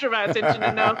didn't capture my attention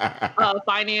enough.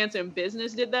 Finance and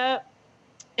business did that.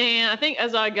 And I think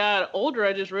as I got older,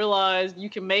 I just realized you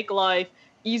can make life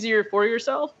easier for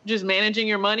yourself, just managing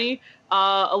your money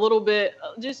a little bit,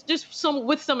 just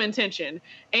with some intention.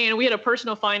 And we had a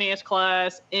personal finance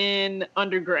class in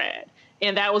undergrad.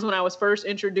 And that was when I was first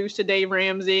introduced to Dave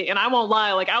Ramsey. And I won't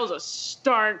lie, like I was a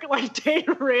stark like Dave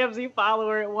Ramsey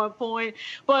follower at one point.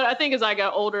 But I think as I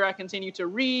got older, I continued to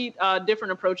read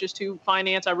different approaches to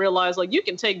finance. I realized like you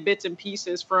can take bits and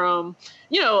pieces from,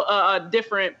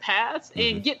 different paths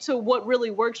and get to what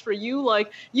really works for you.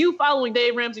 Like you following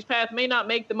Dave Ramsey's path may not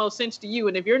make the most sense to you.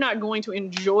 And if you're not going to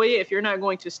enjoy it, if you're not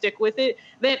going to stick with it,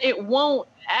 then it won't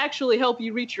actually help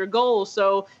you reach your goals.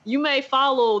 So you may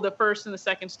follow the first and the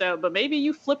second step, but maybe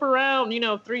you flip around,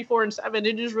 3, 4, and 7.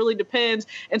 It just really depends.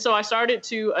 And so I started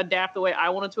to adapt the way I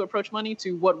wanted to approach money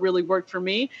to what really worked for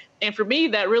me. And for me,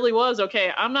 that really was,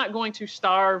 okay, I'm not going to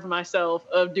starve myself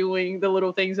of doing the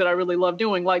little things that I really love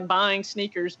doing, like buying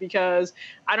sneakers, because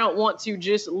I don't want to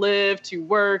just live to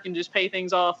work and just pay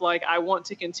things off. Like I want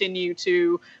to continue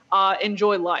to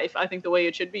enjoy life, I think the way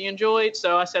it should be enjoyed.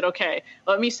 So I said, okay,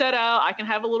 let me set out. I can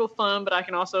have a little fun, but I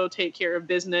can also take care of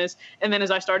business. And then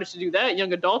as I started to do that,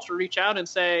 young adults will reach out and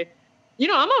say,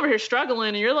 I'm over here struggling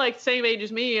and you're like the same age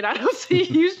as me and I don't see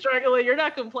you struggling. You're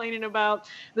not complaining about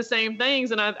the same things.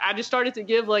 And I just started to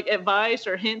give like advice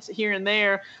or hints here and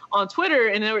there on Twitter.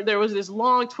 And there was this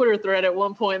long Twitter thread at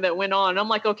one point that went on. And I'm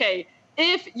like, okay,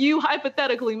 if you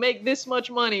hypothetically make this much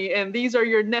money and these are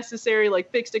your necessary like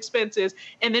fixed expenses,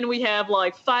 and then we have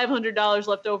like $500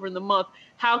 left over in the month,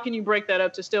 how can you break that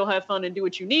up to still have fun and do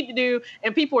what you need to do?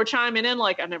 And people were chiming in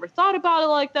like, I never thought about it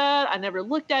like that. I never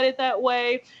looked at it that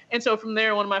way. And so from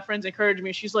there, one of my friends encouraged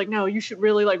me. She's like, no, you should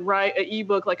really like write an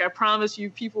ebook. Like I promise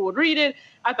you people would read it.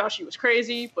 I thought she was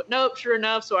crazy, but nope, sure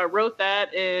enough. So I wrote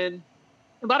that in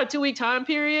about a 2-week time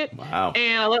period. Wow.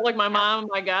 And I let like my mom,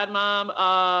 my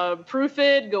godmom, proof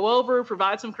it, go over,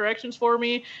 provide some corrections for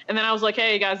me. And then I was like,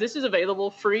 hey guys, this is available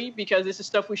free because this is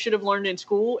stuff we should have learned in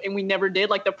school and we never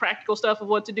did, like the practical stuff of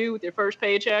what to do with your first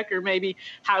paycheck, or maybe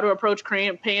how to approach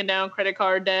paying down credit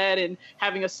card debt and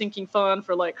having a sinking fund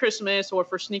for like Christmas or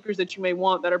for sneakers that you may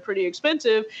want that are pretty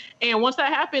expensive. And once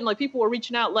that happened, like people were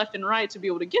reaching out left and right to be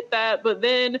able to get that. But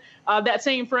then that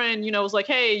same friend, was like,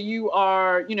 hey,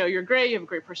 you're great. You have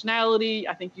a great personality.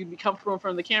 I think you'd be comfortable in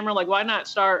front of the camera. Like, why not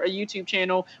start a YouTube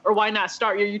channel, or why not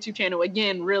start your YouTube channel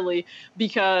again, really?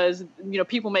 Because,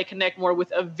 people may connect more with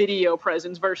a video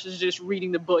presence versus just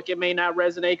reading the book. It may not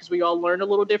resonate because we all learn a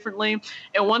little differently.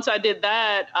 And once I did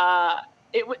that,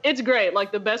 it's great.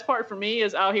 Like the best part for me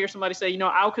is I'll hear somebody say,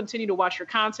 I'll continue to watch your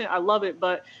content. I love it.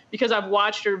 But because I've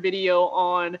watched your video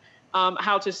on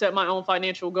how to set my own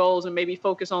financial goals and maybe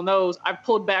focus on those, I've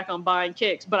pulled back on buying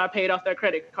kicks, but I paid off that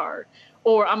credit card.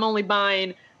 Or I'm only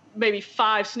buying maybe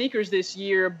 5 sneakers this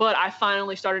year, but I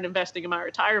finally started investing in my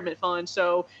retirement fund.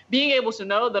 So being able to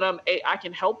know that I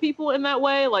can help people in that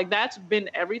way, like that's been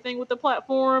everything with the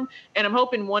platform. And I'm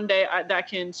hoping one day that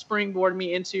can springboard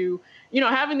me into,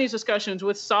 having these discussions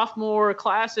with sophomore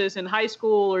classes in high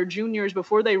school or juniors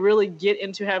before they really get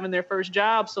into having their first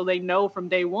job. So they know from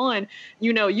day one,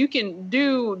 you can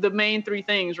do the main 3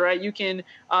 things, right? You can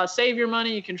save your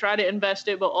money, you can try to invest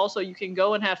it, but also you can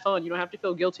go and have fun. You don't have to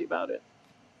feel guilty about it.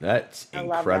 That's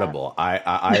incredible.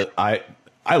 I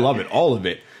love it, all of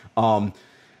it.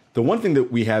 The one thing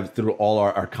that we have through all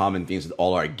our common themes with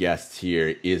all our guests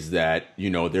here is that,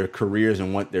 their careers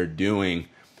and what they're doing,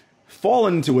 fall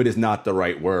into it is not the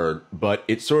right word, but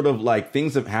it's sort of like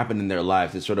things have happened in their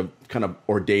lives that sort of kind of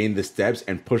ordain the steps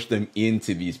and push them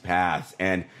into these paths.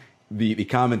 And the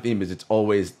common theme is it's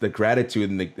always the gratitude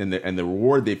and the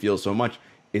reward they feel so much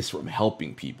is from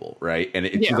helping people, right? And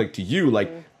it seems like to you,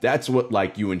 like that's what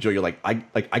like you enjoy. You're like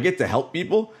I get to help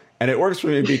people, and it works for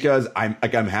me because I'm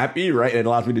happy, right? And it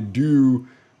allows me to do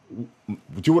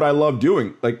what I love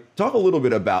doing. Like talk a little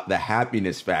bit about the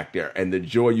happiness factor and the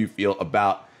joy you feel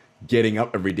about getting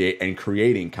up every day and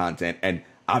creating content, and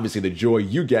obviously the joy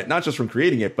you get not just from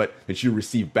creating it, but that you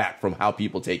receive back from how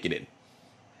people take it in.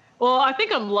 Well, I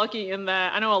think I'm lucky in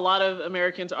that I know a lot of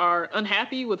Americans are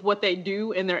unhappy with what they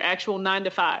do in their actual 9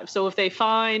 to 5. So if they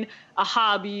find a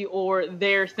hobby or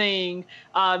their thing,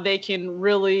 they can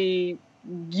really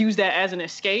use that as an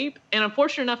escape. And I'm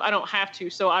fortunate enough, I don't have to.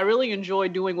 So I really enjoy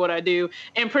doing what I do.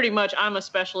 And pretty much I'm a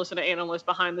specialist and an analyst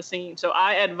behind the scenes. So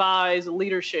I advise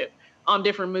leadership on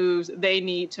different moves they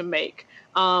need to make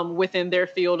within their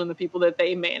field and the people that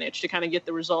they manage to kind of get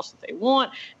the results that they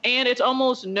want. And it's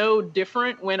almost no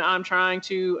different when I'm trying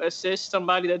to assist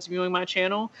somebody that's viewing my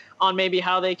channel on maybe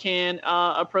how they can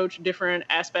approach different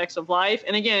aspects of life.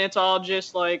 And again, it's all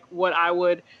just like what I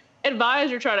would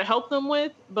advise or try to help them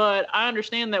with. But I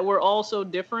understand that we're all so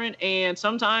different. And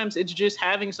sometimes it's just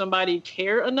having somebody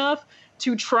care enough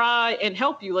to try and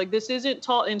help you. Like, this isn't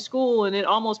taught in school, and it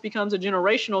almost becomes a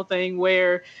generational thing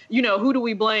where, you know, who do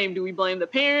we blame? Do we blame the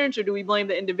parents, or do we blame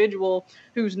the individual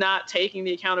who's not taking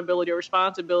the accountability or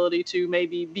responsibility to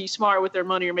maybe be smart with their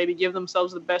money, or maybe give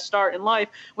themselves the best start in life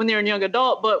when they're a young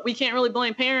adult? But we can't really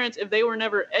blame parents if they were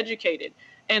never educated.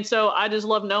 And so I just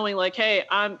love knowing, like, hey,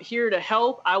 I'm here to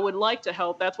help. I would like to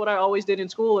help. That's what I always did in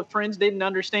school. If friends didn't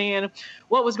understand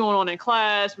what was going on in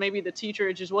class, maybe the teacher,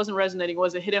 it just wasn't resonating,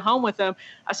 wasn't hitting home with them,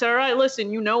 I said, all right,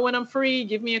 listen, you know, when I'm free,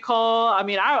 give me a call. I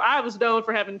mean, I was known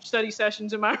for having study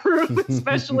sessions in my room,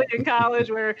 especially in college,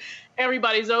 where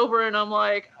everybody's over, and I'm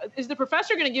like, is the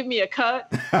professor going to give me a cut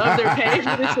of their pay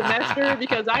for this semester?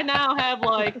 Because I now have,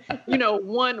 like, you know,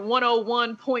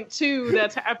 101.2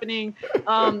 that's happening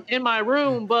in my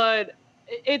room. But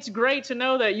it's great to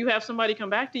know that you have somebody come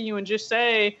back to you and just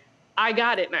say, I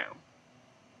got it now.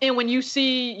 And when you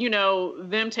see, you know,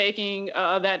 them taking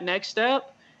that next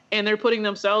step, and they're putting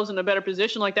themselves in a better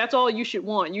position, like, that's all you should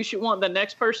want. You should want the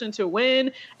next person to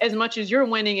win as much as you're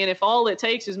winning. And if all it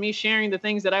takes is me sharing the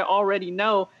things that I already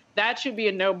know, that should be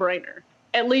a no-brainer.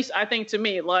 At least I think, to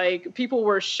me, like, people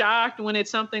were shocked when it's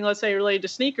something, let's say, related to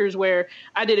sneakers, where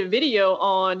I did a video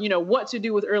on, you know, what to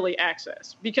do with early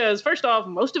access. Because first off,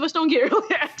 most of us don't get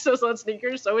early access on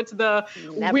sneakers. So it's the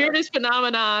weirdest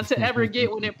phenomenon to ever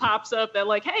get when it pops up that,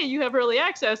 like, hey, you have early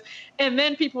access. And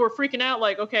then people were freaking out,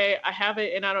 like, okay, I have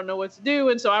it and I don't know what to do.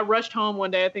 And so I rushed home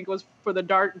one day, I think it was for the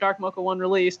Dark Mocha 1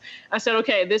 release. I said,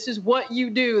 okay, this is what you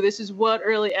do. This is what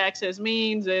early access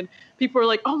means. And people are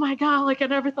like, oh my God, like, I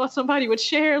never thought somebody would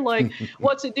share, like,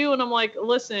 what to do. And I'm like,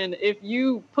 listen, if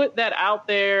you put that out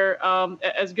there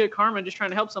as good karma, just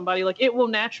trying to help somebody, like, it will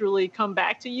naturally come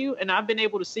back to you. And I've been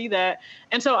able to see that.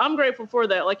 And so I'm grateful for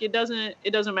that. Like, it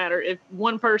doesn't matter if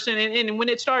one person, and when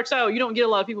it starts out, you don't get a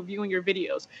lot of people viewing your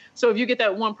videos. So if you get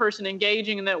that one person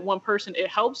engaging, and that one person, it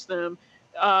helps them,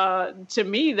 to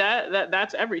me,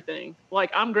 that's everything.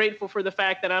 Like, I'm grateful for the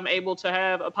fact that I'm able to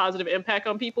have a positive impact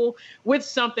on people with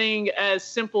something as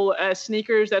simple as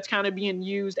sneakers that's kind of being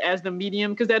used as the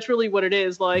medium, because that's really what it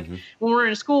is. Like, when we're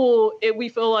in school, we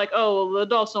feel like, oh, the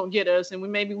adults don't get us, and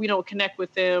maybe we don't connect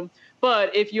with them.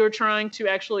 But if you're trying to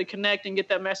actually connect and get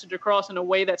that message across in a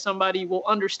way that somebody will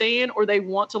understand, or they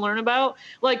want to learn about,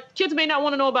 like, kids may not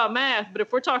want to know about math, but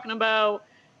if we're talking about,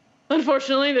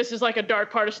 unfortunately, this is like a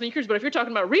dark part of sneakers, but if you're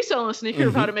talking about reselling a sneaker,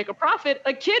 of how to make a profit,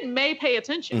 a kid may pay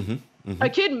attention. A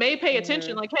kid may pay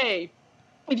attention, like, hey,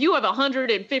 if you have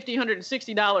 $150,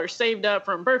 $160 saved up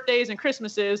from birthdays and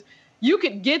Christmases, you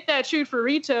could get that shoe for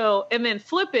retail and then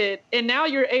flip it, and now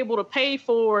you're able to pay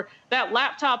for that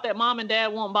laptop that mom and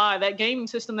dad won't buy, that gaming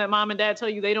system that mom and dad tell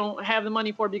you they don't have the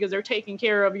money for because they're taking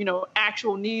care of, you know,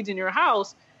 actual needs in your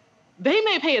house. They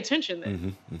may pay attention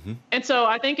then. And so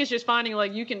I think it's just finding,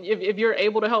 like, you can, if you're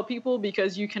able to help people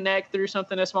because you connect through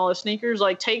something as small as sneakers,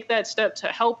 like, take that step to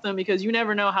help them, because you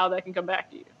never know how that can come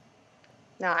back to you.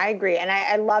 No, I agree. And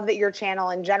I love that your channel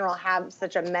in general have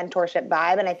such a mentorship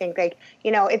vibe. And I think, like,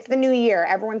 you know, it's the new year.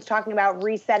 Everyone's talking about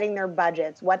resetting their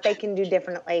budgets, what they can do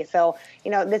differently. So,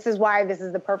 you know, this is why this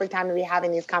is the perfect time to be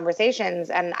having these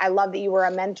conversations. And I love that you were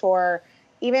a mentor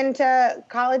even to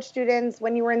college students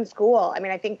when you were in school. I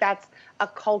mean, I think that's a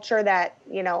culture that,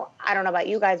 you know, I don't know about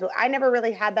you guys, but I never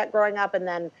really had that growing up. And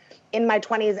then in my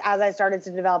 20s, as I started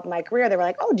to develop my career, they were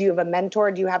like, oh, do you have a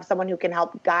mentor? Do you have someone who can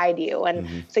help guide you?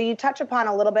 And so you touch upon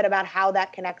a little bit about how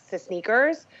that connects to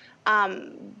sneakers.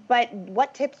 But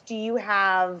what tips do you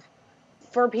have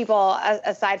for people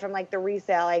aside from, like, the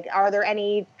resale? Like, are there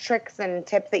any tricks and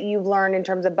tips that you've learned in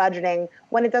terms of budgeting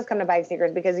when it does come to buying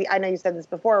sneakers? Because I know you said this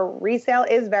before, resale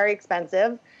is very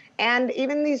expensive, and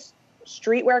even these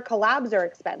streetwear collabs are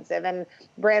expensive, and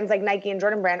brands like Nike and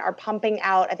Jordan Brand are pumping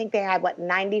out, I think they had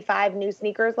 95 new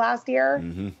sneakers last year.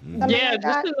 Yeah,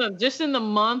 like just in the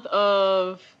month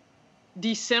of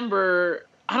December,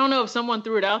 I don't know if someone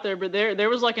threw it out there, but there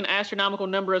was like an astronomical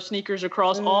number of sneakers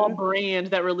across all brands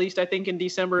that released, I think, in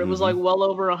December. It was like well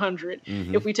over 100.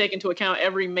 If we take into account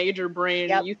every major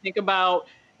brand, you think about,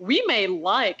 we may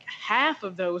like half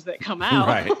of those that come out,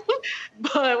 right.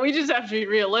 But we just have to be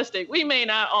realistic. We may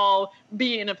not all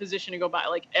be in a position to go buy,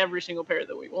 like, every single pair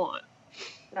that we want.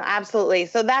 No, absolutely.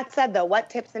 So that said, though, what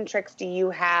tips and tricks do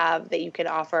you have that you could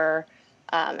offer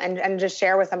and just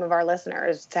share with some of our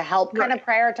listeners to help kind of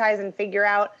prioritize and figure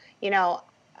out, you know,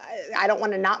 I don't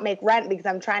want to not make rent because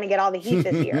I'm trying to get all the heat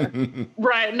this year.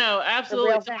 Right. No,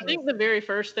 absolutely. So I think the very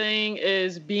first thing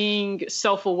is being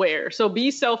self-aware. So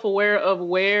be self-aware of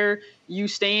where you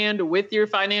stand with your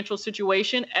financial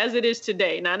situation as it is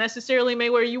today. Not necessarily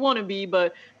maybe where you want to be,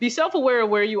 but be self-aware of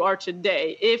where you are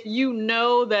today. If you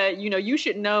know that, you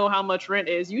should know how much rent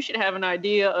is, you should have an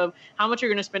idea of how much you're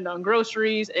going to spend on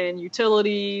groceries and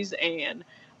utilities and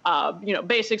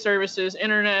basic services,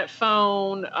 internet,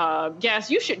 phone,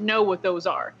 gas. You should know what those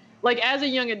are. Like as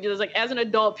an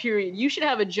adult period, you should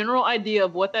have a general idea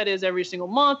of what that is every single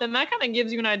month. And that kind of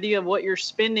gives you an idea of what you're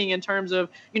spending in terms of,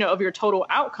 of your total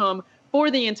outcome for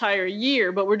the entire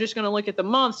year. But we're just going to look at the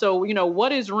month. So,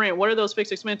 what is rent? What are those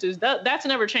fixed expenses? That's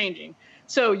never changing.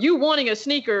 So you wanting a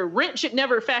sneaker, rent should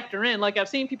never factor in. Like I've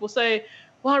seen people say,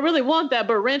 well, I really want that,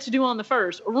 but rent's due on the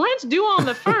 1st. Rent's due on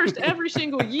the 1st every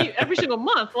single year, every single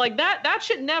month. Like that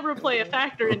should never play a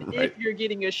factor in if you're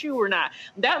getting a shoe or not.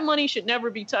 That money should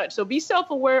never be touched. So be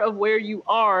self-aware of where you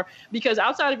are, because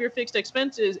outside of your fixed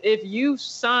expenses, if you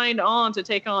signed on to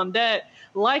take on debt,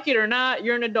 like it or not,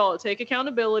 you're an adult. Take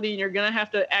accountability, and you're going to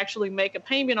have to actually make a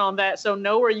payment on that. So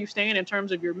know where you stand in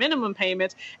terms of your minimum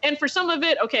payments. And for some of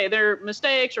it, okay, there are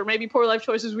mistakes or maybe poor life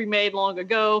choices we made long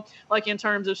ago, like in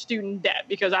terms of student debt,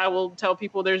 because I will tell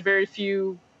people there's very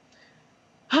few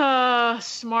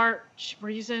smart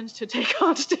reasons to take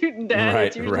on student debt. Right,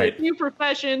 it's usually a few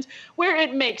professions where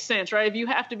it makes sense, right? If you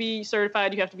have to be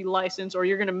certified, you have to be licensed, or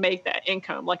you're going to make that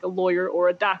income, like a lawyer or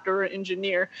a doctor or an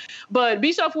engineer. But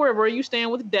be self-aware of where you stand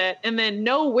with debt, and then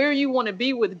know where you want to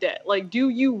be with debt. Like, do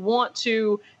you want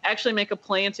to actually make a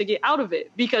plan to get out of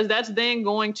it? Because that's then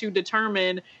going to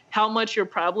determine how much you're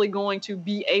probably going to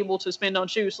be able to spend on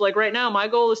shoes. So like right now, my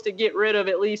goal is to get rid of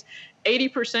at least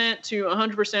 80% to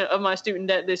 100% of my student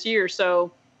debt this year.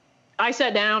 So I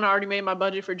sat down, I already made my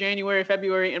budget for January,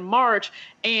 February, and March.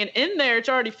 And in there, it's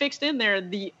already fixed in there,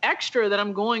 the extra that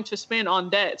I'm going to spend on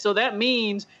debt. So that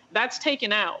means that's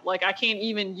taken out. Like I can't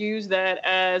even use that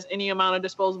as any amount of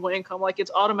disposable income. Like it's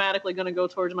automatically going to go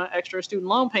towards my extra student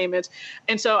loan payments.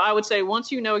 And so I would say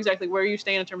once you know exactly where you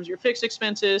stand in terms of your fixed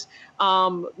expenses,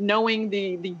 knowing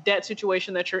the debt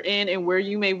situation that you're in and where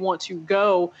you may want to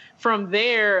go from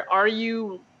there, are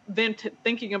you then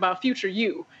thinking about future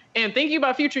you? And thinking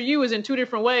about future you is in two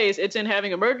different ways. It's in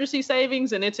having emergency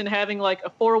savings, and it's in having like a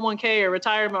 401k or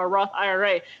retirement or Roth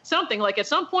IRA. Something like at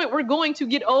some point we're going to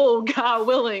get old, God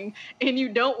willing, and you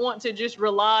don't want to just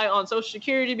rely on Social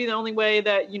Security to be the only way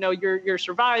that you're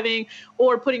surviving,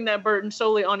 or putting that burden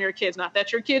solely on your kids. Not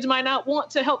that your kids might not want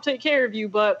to help take care of you,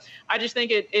 but I just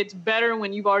think it's better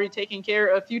when you've already taken care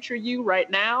of future you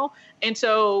right now. And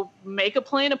so make a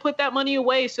plan to put that money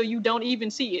away so you don't even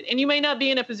see it. And you may not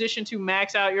be in a position to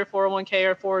max out your 401k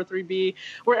or 403b,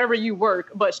 wherever you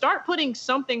work, but start putting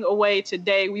something away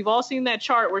today. We've all seen that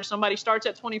chart where somebody starts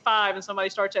at 25 and somebody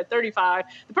starts at 35.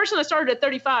 The person that started at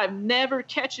 35 never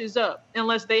catches up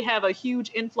unless they have a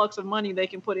huge influx of money they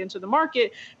can put into the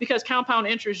market, because compound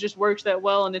interest just works that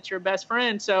well and it's your best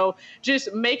friend. So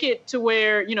just make it to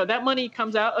where, that money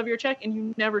comes out of your check and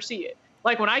you never see it.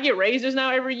 Like when I get raises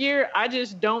now every year, I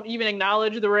just don't even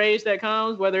acknowledge the raise that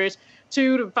comes, whether it's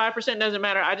 2 to 5%, doesn't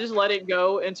matter. I just let it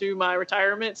go into my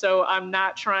retirement. So I'm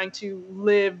not trying to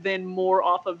live then more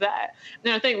off of that.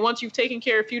 And I think once you've taken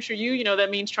care of future you, that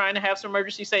means trying to have some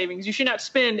emergency savings. You should not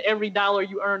spend every dollar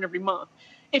you earn every month.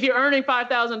 If you're earning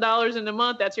 $5,000 in a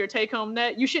month, that's your take-home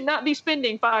net. You should not be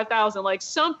spending $5,000. Like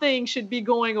something should be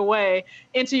going away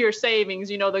into your savings.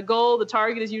 The goal, the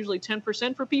target is usually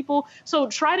 10% for people. So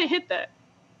try to hit that,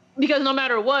 because no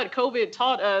matter what, COVID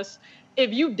taught us,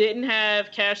 if you didn't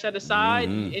have cash set aside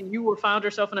and you found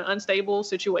yourself in an unstable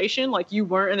situation, like you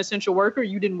weren't an essential worker,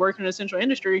 you didn't work in an essential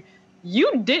industry,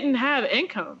 you didn't have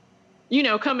income,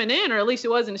 coming in, or at least it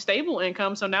wasn't stable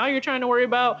income. So now you're trying to worry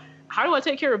about, how do I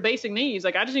take care of basic needs?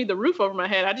 Like I just need the roof over my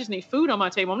head. I just need food on my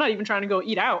table. I'm not even trying to go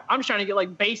eat out. I'm just trying to get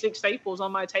like basic staples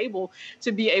on my table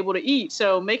to be able to eat.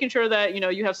 So making sure that,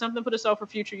 you have something put aside for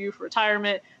future you, for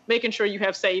retirement, making sure you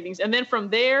have savings. And then from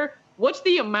there, what's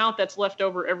the amount that's left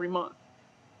over every month?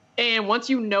 And once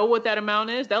you know what that amount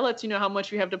is, that lets you know how much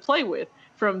you have to play with.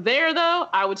 From there, though,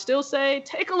 I would still say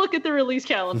take a look at the release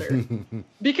calendar.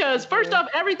 Because first off,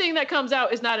 everything that comes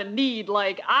out is not a need.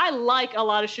 Like, I like a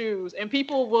lot of shoes, and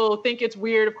people will think it's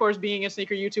weird, of course, being a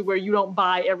sneaker YouTube where you don't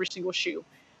buy every single shoe.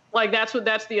 Like, that's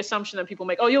the assumption that people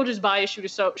make. Oh, you'll just buy a shoe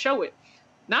to show it.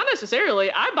 Not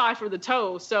necessarily. I buy for the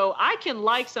toe. So I can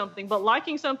like something, but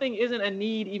liking something isn't a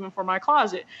need even for my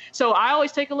closet. So I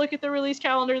always take a look at the release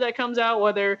calendar that comes out,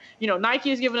 whether,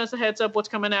 Nike is giving us a heads up what's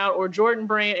coming out, or Jordan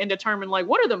Brand, and determine like,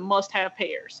 what are the must-have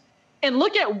pairs, and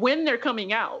look at when they're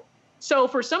coming out. So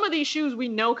for some of these shoes we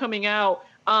know coming out,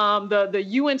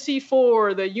 the UNC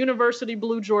 4, the University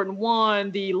Blue Jordan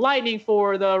 1, the Lightning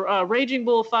 4, the Raging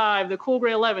Bull 5, the Cool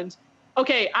Gray 11s.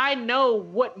 Okay, I know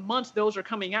what months those are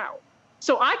coming out.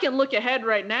 So I can look ahead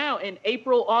right now in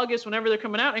April, August, whenever they're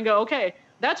coming out and go, okay,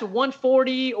 that's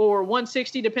 140 or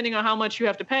 160, depending on how much you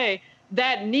have to pay.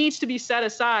 That needs to be set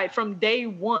aside from day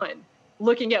one,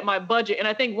 looking at my budget. And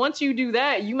I think once you do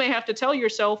that, you may have to tell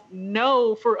yourself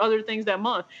no for other things that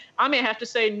month. I may have to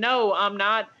say, no, I'm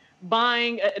not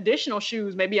buying additional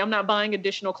shoes. Maybe I'm not buying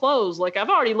additional clothes. Like, I've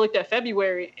already looked at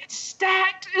February. It's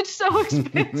stacked. It's so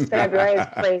expensive. February is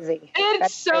crazy.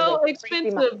 It's so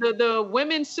expensive. The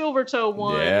women's silver toe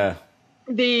one. Yeah.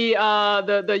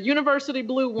 The University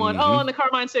Blue one. Oh, and the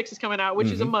Carmine 6 is coming out, which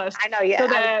is a must. I know, yeah.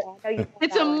 So I know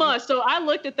it's a must. So I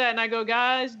looked at that and I go,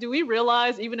 guys, do we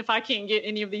realize even if I can't get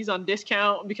any of these on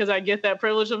discount because I get that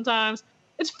privilege sometimes,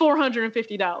 it's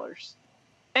 $450.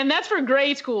 And that's for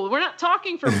grade school. We're not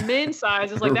talking for men's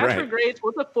sizes. Like, that's for grade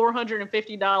school. It's a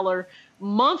 $450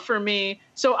 month for me.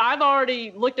 So I've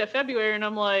already looked at February and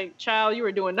I'm like, child, you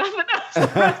were doing nothing else the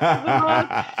rest of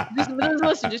the month.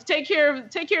 Listen, just take care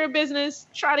of business.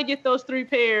 Try to get those 3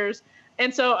 pairs.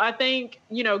 And so I think,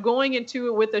 going into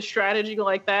it with a strategy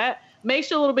like that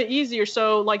makes it a little bit easier.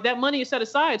 So, like, that money is set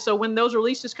aside. So when those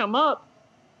releases come up,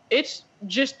 it's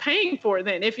just paying for it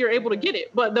then if you're able to get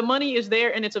it. But the money is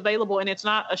there and it's available, and it's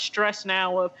not a stress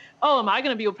now of, oh, am I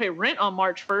going to be able to pay rent on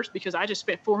March 1st because I just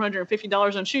spent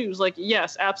 $450 on shoes? Like,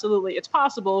 yes, absolutely. It's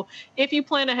possible if you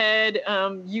plan ahead,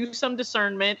 use some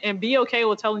discernment, and be okay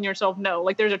with telling yourself no.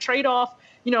 Like, there's a trade-off,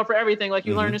 for everything. Like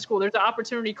you learn in school, there's an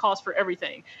opportunity cost for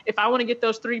everything. If I want to get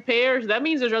those 3 pairs, that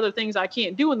means there's other things I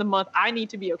can't do in the month. I need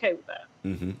to be okay with that.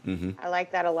 I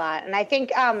like that a lot. And I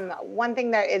think one thing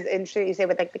that is interesting you say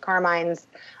with like the Carmines,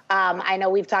 I know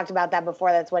we've talked about that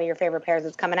before. That's one of your favorite pairs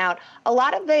that's coming out. A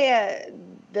lot of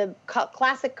the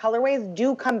classic colorways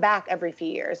do come back every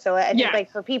few years. So I think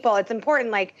like for people, it's important.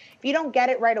 Like if you don't get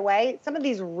it right away, some of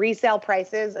these resale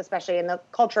prices, especially in the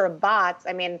culture of bots,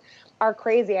 I mean, are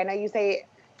crazy. I know you say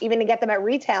even to get them at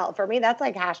retail, for me, that's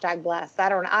like #blessed. I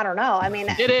don't know. I mean,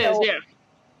 it is, yeah.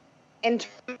 In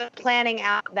terms of planning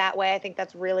out that way, I think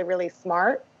that's really, really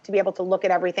smart to be able to look at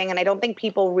everything. And I don't think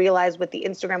people realize with the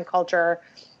Instagram culture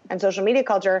and social media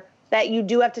culture that you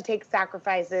do have to take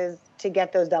sacrifices to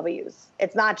get those W's.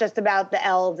 It's not just about the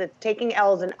L's. It's taking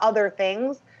L's and other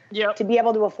things to be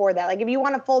able to afford that. Like if you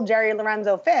want a full Jerry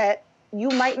Lorenzo fit, you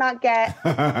might not get,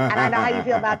 and I know how you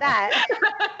feel about that,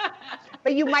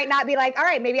 but you might not be like, all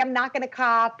right, maybe I'm not going to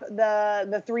cop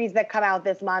the 3s that come out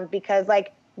this month because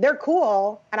like, they're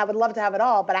cool and I would love to have it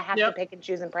all, but I have to pick and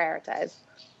choose and prioritize.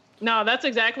 No, that's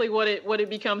exactly what it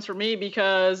becomes for me,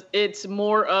 because it's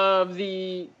more of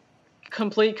the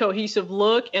complete cohesive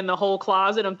look in the whole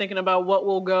closet. I'm thinking about what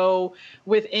will go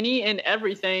with any and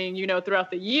everything,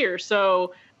 throughout the year.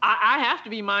 So I have to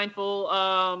be mindful.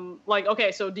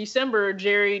 Okay, so December,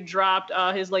 Jerry dropped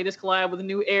his latest collab with a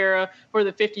new era for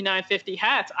the 5950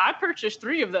 hats. I purchased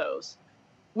 3 of those,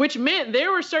 which meant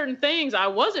there were certain things I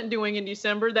wasn't doing in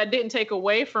December that didn't take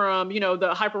away from,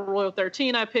 the Hyper Royal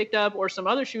 13 I picked up or some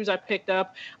other shoes I picked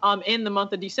up in the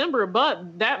month of December.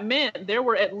 But that meant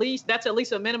that's at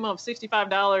least a minimum of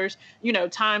 $65,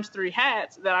 times 3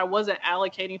 hats that I wasn't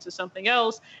allocating to something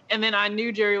else. And then I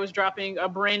knew Jerry was dropping a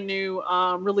brand new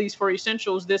release for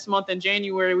Essentials this month in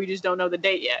January. We just don't know the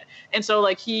date yet. And so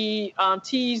like he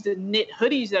teased the knit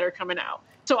hoodies that are coming out.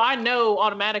 So I know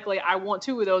automatically I want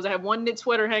 2 of those. I have one knit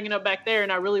sweater hanging up back there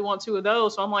and I really want 2 of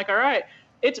those. So I'm like, all right,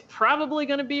 it's probably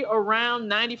going to be around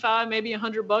 $95, maybe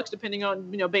 $100, depending on,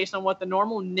 based on what the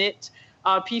normal knit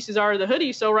pieces are of the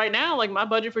hoodie. So right now, like my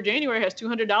budget for January has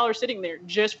 $200 sitting there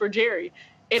just for Jerry.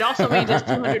 It also means it's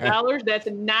 $200 that's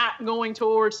not going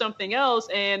towards something else.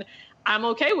 And I'm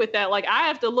okay with that. Like I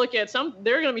have to look at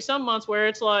there are going to be some months where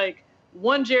it's like,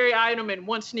 1 Jerry item and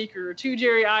 1 sneaker, or 2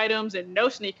 Jerry items and no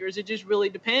sneakers. It just really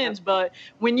depends. But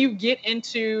when you get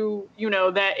into,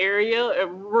 that area,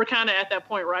 we're kind of at that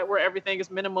point, right, where everything is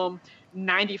minimum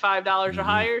 $95 or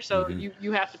higher. So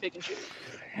you have to pick and choose.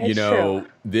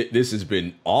 This has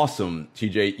been awesome,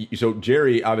 TJ. So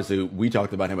Jerry, obviously, we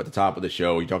talked about him at the top of the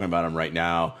show. You're talking about him right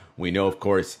now. We know, of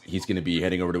course, he's going to be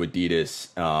heading over to Adidas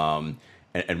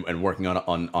and working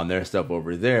on their stuff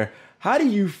over there. How do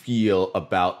you feel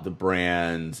about the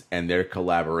brands and their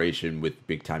collaboration with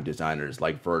big time designers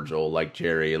like Virgil, like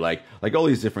Jerry, like all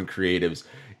these different creatives?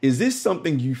 Is this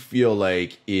something you feel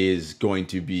like is going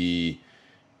to be,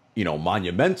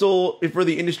 monumental for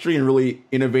the industry and really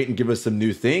innovate and give us some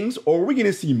new things? Or are we going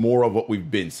to see more of what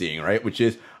we've been seeing, right? Which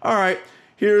is, all right,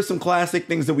 here's some classic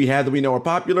things that we had that we know are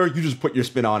popular. You just put your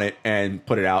spin on it and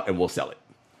put it out and we'll sell it.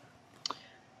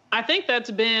 I think that's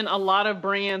been a lot of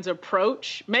brands'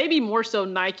 approach, maybe more so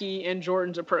Nike and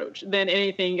Jordan's approach than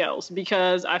anything else,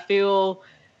 because I feel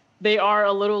they are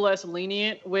a little less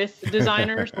lenient with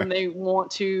designers when they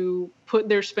want to put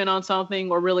their spin on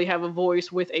something or really have a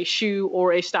voice with a shoe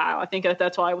or a style. I think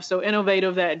that's why it was so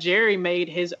innovative that Jerry made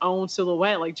his own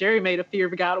silhouette. Like Jerry made a Fear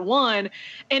of God 1,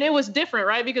 and it was different,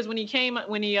 right? Because when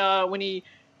he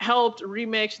helped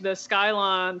remix the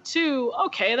Skyline 2,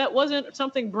 okay, that wasn't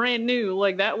something brand new.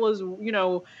 Like that was, you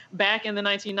know, back in the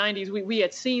 1990s, we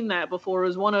had seen that before. It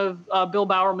was one of Bill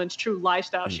Bowerman's true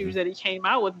lifestyle shoes that he came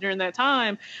out with during that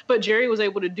time. But Jerry was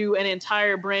able to do an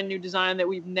entire brand new design that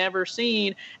we've never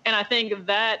seen. And I think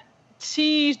that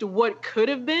teased what could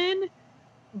have been,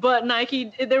 but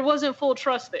Nike, there wasn't full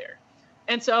trust there.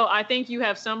 And so I think you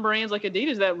have some brands like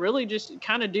Adidas that really just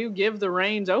kind of do give the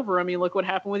reins over. I mean, look what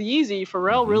happened with Yeezy.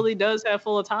 Pharrell really does have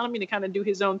full autonomy to kind of do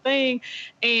his own thing.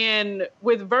 And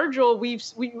with Virgil,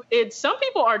 some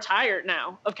people are tired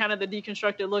now of kind of the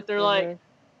deconstructed look. They're like,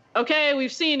 okay,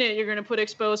 we've seen it. You're going to put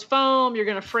exposed foam. You're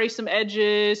going to fray some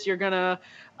edges. You're going to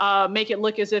make it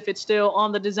look as if it's still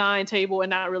on the design table and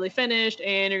not really finished.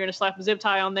 And you're going to slap a zip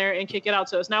tie on there and kick it out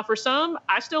to us. Now, for some,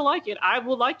 I still like it. I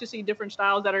would like to see different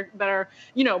styles that are,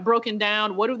 you know, broken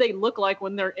down. What do they look like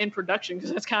when they're in production?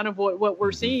 Because that's kind of what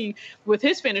we're seeing with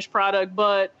his finished product.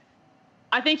 But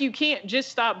I think you can't just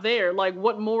stop there. Like,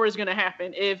 what more is going to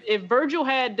happen? If Virgil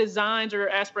had designs or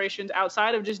aspirations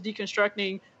outside of just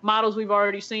deconstructing models we've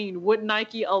already seen, would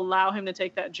Nike allow him to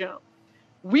take that jump?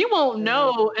 We won't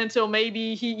know until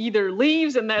maybe he either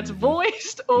leaves and that's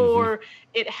voiced or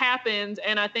it happens.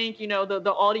 And I think, you know,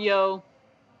 the audio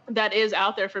that is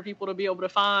out there for people to be able to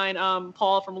find.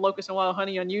 Paul from Locust and Wild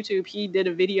Honey on YouTube, he did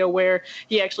a video where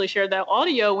he actually shared that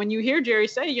audio. When you hear Jerry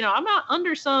say, you know, I'm not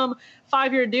under some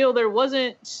 5-year deal, there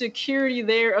wasn't security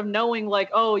there of knowing like,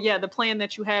 oh yeah, the plan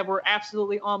that you have, we're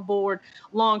absolutely on board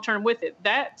long-term with it.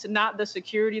 That's not the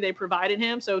security they provided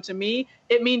him. So to me,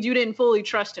 it means you didn't fully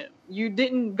trust him. You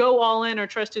didn't go all in or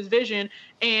trust his vision.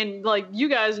 And like you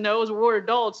guys know, as we're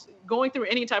adults, going through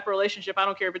any type of relationship, I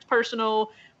don't care if it's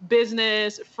personal,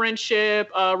 business, friendship,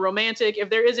 romantic, if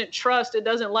there isn't trust, it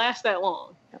doesn't last that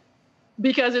long.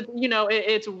 Because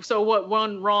it's so what,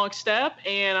 one wrong step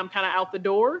and I'm kind of out the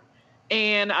door.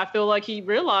 And I feel like he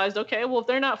realized, okay, well, if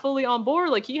they're not fully on board,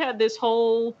 like he had this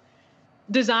whole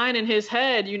design in his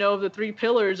head, you know, of the 3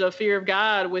 pillars of Fear of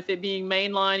God, with it being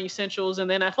mainline, essentials, and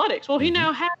then athletics. Well, he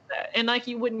now has that, and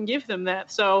Nike wouldn't give them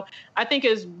that. So I think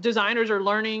as designers are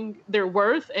learning their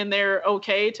worth and they're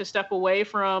okay to step away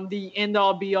from the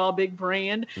end-all, be-all big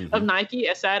brand of Nike,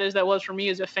 as sad as that was for me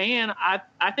as a fan,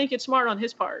 I think it's smart on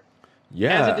his part.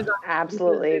 Yeah,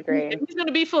 absolutely agree. If he's going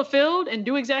to be fulfilled and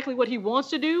do exactly what he wants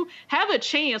to do, have a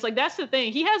chance. Like, that's the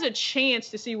thing. He has a chance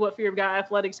to see what Fear of God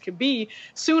Athletics could be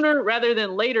sooner rather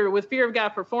than later. With Fear of God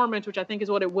Performance, which I think is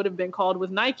what it would have been called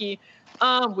with Nike,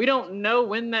 we don't know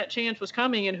when that chance was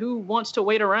coming and who wants to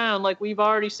wait around. Like, we've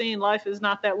already seen, life is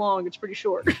not that long. It's pretty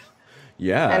short.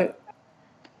 Yeah. And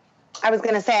I was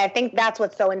going to say, I think that's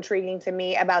what's so intriguing to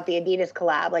me about the Adidas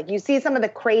collab. Like, you see some of the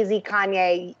crazy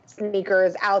Kanye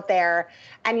sneakers out there,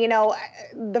 and, you know,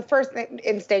 the first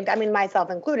instinct, I mean, myself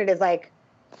included, is like,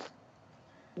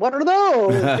 what are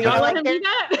those? You know, like,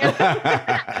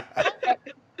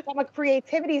 from a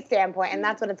creativity standpoint, and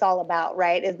that's what it's all about,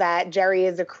 right? Is that Jerry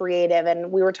is a creative,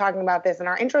 and we were talking about this in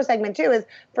our intro segment too, is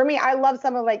for me, I love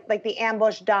some of like the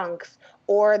ambush dunks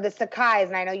or the Sakai's,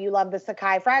 and I know you love the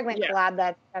Sakai fragment collab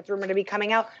that's rumored to be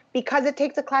coming out, because it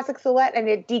takes a classic silhouette and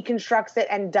it deconstructs it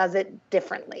and does it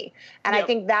differently. And I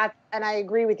think and I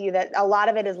agree with you that a lot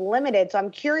of it is limited. So I'm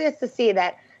curious to see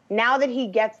that now that he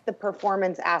gets the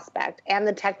performance aspect and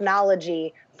the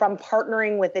technology from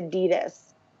partnering with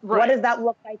Adidas, what does that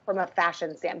look like from a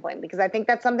fashion standpoint? Because I think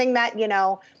that's something that, you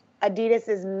know, Adidas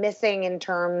is missing in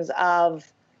terms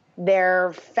of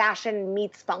their fashion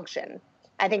meets function.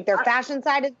 I think their fashion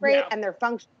side is great and their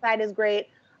function side is great.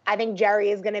 I think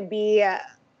Jerry is going to be a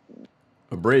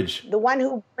bridge, the one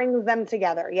who brings them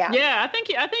together. Yeah, I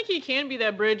think he can be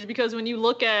that bridge, because when you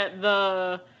look at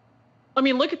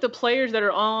look at the players that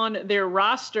are on their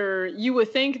roster, you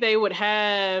would think they would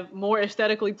have more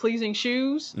aesthetically pleasing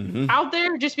shoes out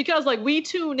there, just because, like, we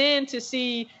tune in to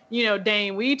see, you know,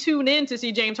 Dame, we tune in to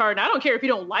see James Harden. I don't care if you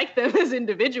don't like them as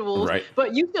individuals,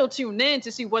 but you still tune in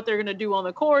to see what they're going to do on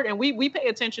the court. And we pay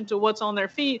attention to what's on their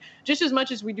feet just as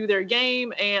much as we do their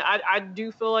game. And I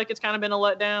do feel like it's kind of been a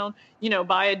letdown, you know,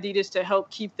 by Adidas to help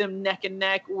keep them neck and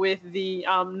neck with the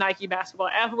Nike basketball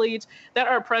athletes that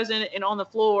are present and on the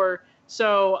floor.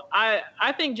 So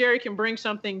I think Jerry can bring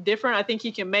something different. I think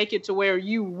he can make it to where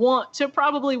you want to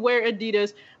probably wear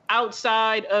Adidas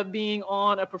outside of being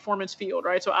on a performance field,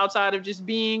 right? So outside of just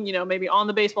being, maybe on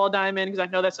the baseball diamond, because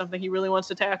I know that's something he really wants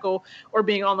to tackle, or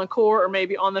being on the court, or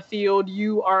maybe on the field,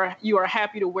 you are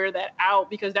happy to wear that out,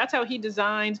 because that's how he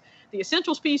designed the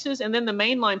essentials pieces, and then the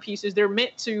mainline pieces. They're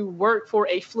meant to work for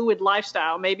a fluid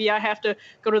lifestyle. Maybe I have to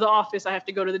go to the office, I have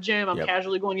to go to the gym, I'm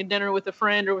casually going to dinner with a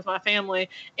friend or with my family,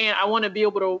 and I want to be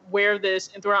able to wear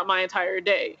this and throughout my entire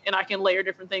day, and I can layer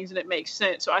different things and it makes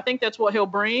sense. So I think that's what he'll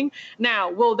bring.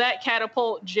 Now, will that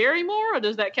catapult Jerry more, or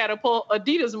does that catapult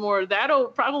Adidas more? That'll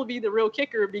probably be the real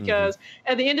kicker, because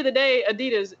at the end of the day,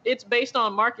 Adidas, it's based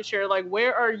on market share. Like,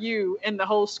 where are you in the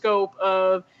whole scope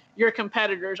of your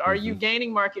competitors? Are you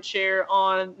gaining market share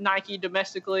on Nike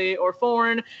domestically or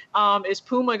foreign? Is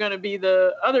Puma going to be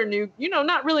the other new,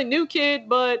 not really new kid,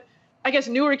 but I guess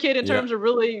newer kid in terms of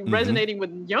really resonating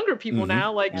with younger people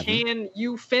now? Like, can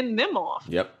you fend them off?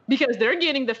 Because they're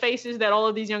getting the faces that all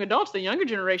of these young adults, the younger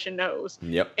generation, knows.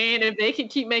 And if they can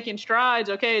keep making strides,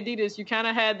 okay, Adidas, you kind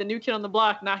of had the new kid on the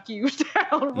block knock you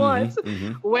down once,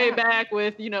 way back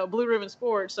with, Blue Ribbon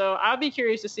Sports. So I'll be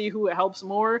curious to see who it helps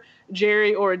more,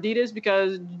 Jerry or Adidas,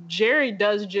 because Jerry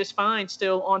does just fine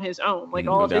still on his own. Like,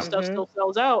 all of his stuff still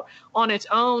sells out on its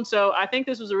own. So I think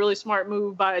this was a really smart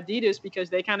move by Adidas, because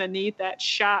they kind of need that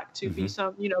shock to be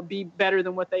be better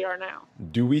than what they are now.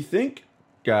 Do we think,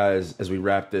 guys, as we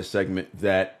wrap this segment,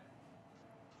 that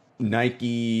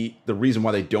Nike, the reason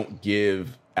why they don't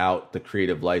give out the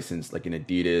creative license like an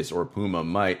Adidas or Puma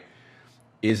might,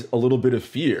 is a little bit of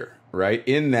fear, right?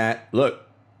 In that, look,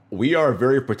 we are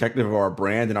very protective of our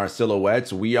brand and our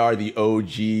silhouettes. We are the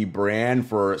OG brand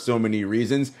for so many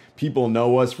reasons. People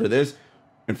know us for this.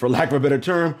 And for lack of a better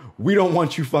term, we don't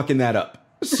want you fucking that up.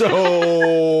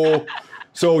 So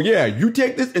yeah, you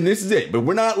take this and this is it. But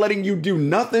we're not letting you do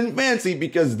nothing fancy,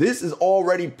 because this is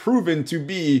already proven to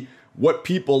be what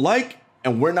people like.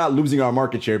 And we're not losing our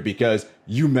market share because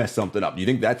you messed something up. Do you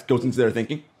think that goes into their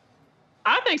thinking?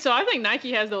 I think so. I think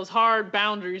Nike has those hard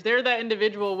boundaries. They're that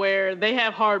individual where they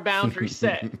have hard boundaries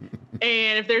set.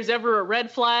 And if there's ever a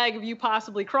red flag of you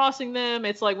possibly crossing them,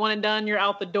 it's like one and done, you're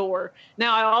out the door.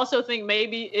 Now, I also think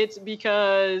maybe it's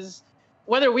because,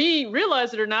 whether we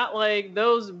realize it or not, like,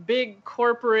 those big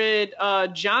corporate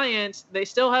giants, they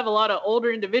still have a lot of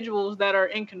older individuals that are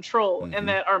in control and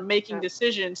that are making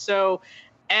decisions. So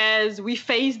as we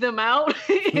phase them out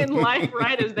in life,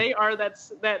 right, as they are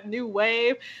that new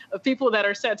wave of people that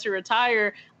are set to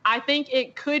retire, I think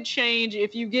it could change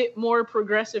if you get more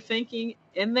progressive thinking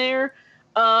in there,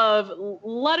 of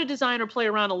let a designer play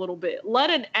around a little bit. Let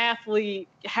an athlete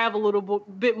have a little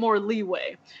bit more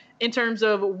leeway in terms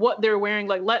of what they're wearing.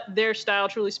 Like, let their style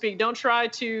truly speak. Don't try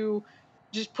to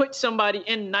just put somebody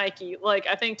in Nike. Like,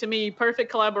 I think, to me, perfect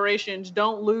collaborations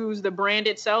don't lose the brand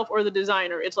itself or the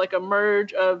designer. It's like a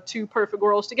merge of two perfect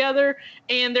worlds together,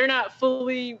 and they're not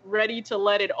fully ready to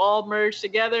let it all merge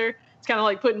together. It's kind of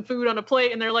like putting food on a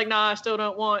plate, and they're like, nah, I still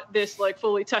don't want this like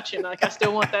fully touching. Like, I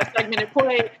still want that segmented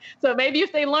plate. So maybe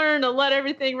if they learn to let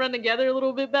everything run together a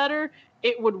little bit better,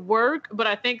 it would work. But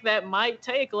I think that might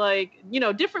take, like,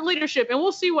 different leadership, and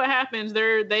we'll see what happens.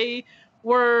 They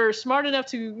were smart enough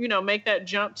to, make that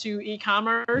jump to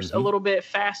e-commerce a little bit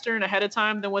faster and ahead of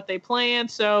time than what they planned.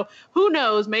 So who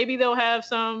knows? Maybe they'll have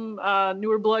some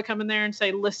newer blood come in there and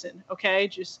say, listen, okay,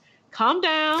 just calm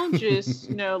down.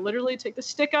 Just, literally take the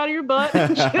stick out of your butt.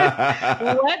 And just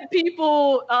let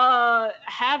people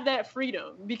have that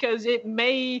freedom, because it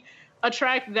may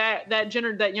attract that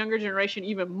younger generation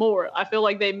even more. I feel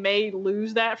like they may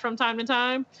lose that from time to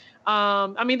time.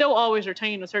 I mean, they'll always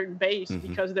retain a certain base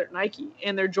because they're Nike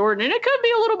and they're Jordan. And it could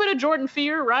be a little bit of Jordan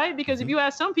fear, right? Because if you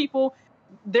ask some people,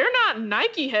 they're not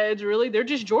Nike heads, really. They're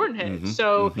just Jordan heads.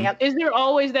 So is there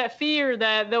always that fear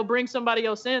that they'll bring somebody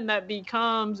else in that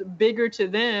becomes bigger to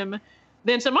them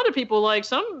than some other people? Like,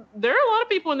 there are a lot of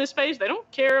people in this space, they don't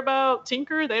care about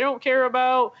Tinker. They don't care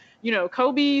about,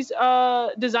 Kobe's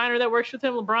designer that works with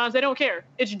him, LeBron's. They don't care.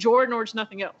 It's Jordan or it's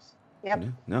nothing else.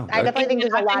 No, I definitely think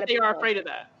there's a lot of people. They are afraid of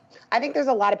that. I think there's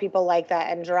a lot of people like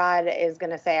that, and Jarod is going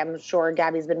to say, I'm sure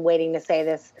Gabby's been waiting to say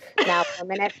this now for a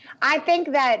minute. I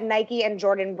think that Nike and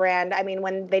Jordan brand, I mean,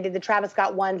 when they did the Travis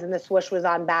Scott ones and the swoosh was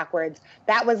on backwards,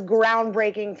 that was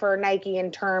groundbreaking for Nike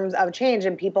in terms of change,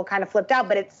 and people kind of flipped out,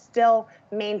 but it still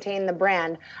maintained the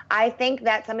brand. I think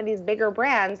that some of these bigger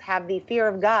brands have the fear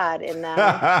of God in them.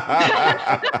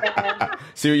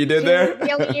 See what you did there?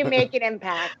 Really make an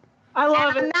impact. I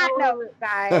love it. On that note,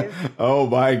 guys. Oh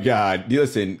my God.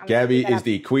 Listen, Gabby is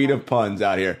the queen of puns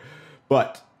out here.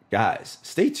 But guys,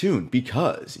 stay tuned,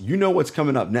 because you know what's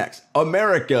coming up next.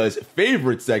 America's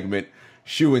favorite segment,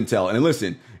 Shoe and Tell. And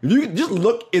listen, if you just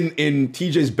look in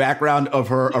TJ's background of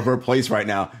her place right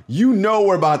now, you know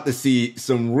we're about to see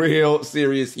some real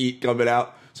serious heat coming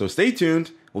out. So stay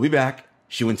tuned. We'll be back.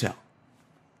 Shoe and Tell.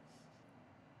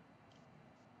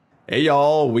 Hey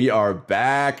y'all, we are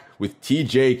back with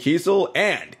TJ Keasal,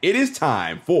 and it is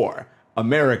time for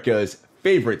America's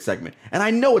favorite segment. And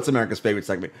I know it's America's favorite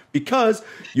segment because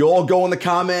you all go in the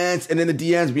comments and in the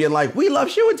DMs being like, we love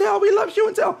Shoe and Tell, we love Shoe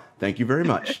and Tell. Thank you very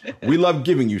much. We love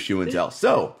giving you Shoe and Tell.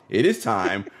 So it is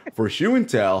time for Shoe and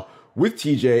Tell with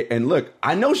TJ. And look,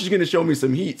 I know she's going to show me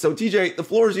some heat. So TJ, the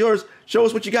floor is yours. Show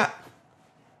us what you got.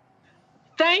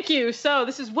 Thank you. So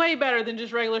this is way better than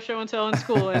just regular show and tell in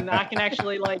school, and I can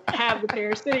actually like have the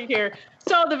pair sitting here.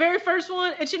 So the very first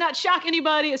one, it should not shock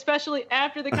anybody, especially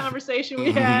after the conversation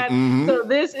we had. So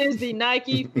this is the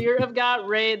Nike Fear of God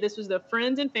Raid. This was the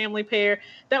friends and family pair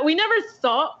that we never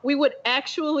thought we would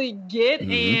actually get.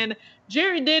 And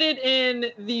Jerry did it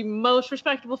in the most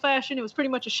respectable fashion. It was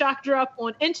pretty much a shock drop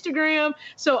on Instagram.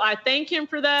 So I thank him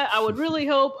for that. I would really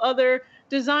hope other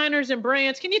designers and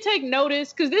brands, can you take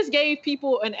notice? Because this gave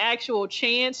people an actual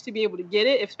chance to be able to get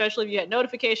it, especially if you had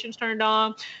notifications turned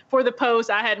on for the post.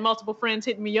 I had multiple friends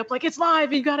hitting me up like, it's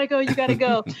live, you gotta go, you gotta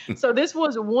go. So this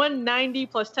was $190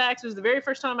 plus tax. It was the very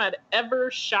first time I'd ever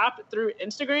shopped through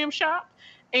Instagram Shop,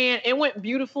 and it went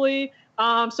beautifully.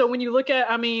 So when you look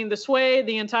at, I mean, the suede,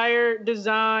 the entire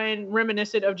design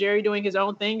reminiscent of Jerry doing his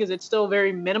own thing, because it's still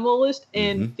very minimalist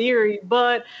in theory,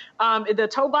 but the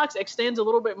toe box extends a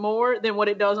little bit more than what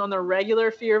it does on the regular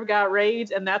Fear of God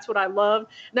raids, and that's what I love.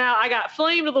 Now, I got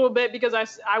flamed a little bit because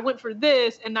I went for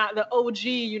this and not the OG,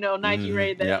 you know, Nike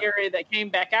raid, that area that came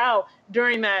back out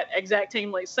during that exact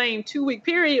same 2-week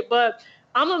period, but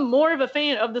I'm more of a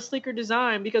fan of the sleeker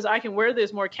design because I can wear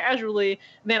this more casually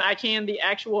than I can the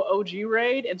actual OG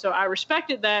raid. And so I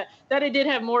respected that it did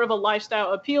have more of a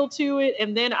lifestyle appeal to it.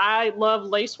 And then I love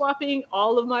lace swapping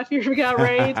all of my Fear of God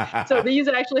raids. So these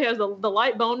actually has the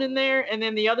light bone in there. And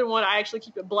then the other one, I actually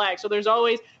keep it black. So there's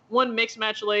always one mixed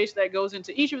match lace that goes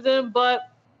into each of them. But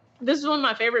this is one of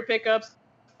my favorite pickups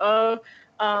of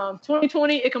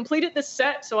 2020. It completed the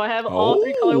set. So I have all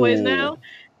 3 colorways now.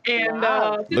 And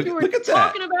since we were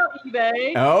talking about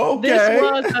eBay, this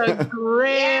was a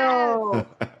grail.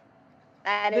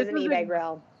 That is an eBay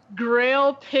grail.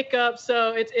 Grail pickup.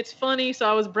 So it's funny. So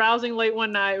I was browsing late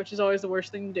one night, which is always the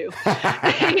worst thing to do.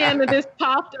 And this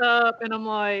popped up, and I'm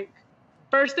like,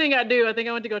 first thing I do, I think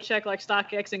I went to go check like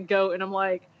StockX and GOAT, and I'm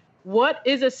like, what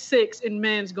is a 6 in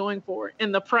men's going for?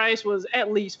 And the price was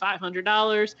at least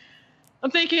 $500. I'm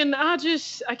thinking, I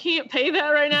can't pay that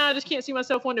right now. I just can't see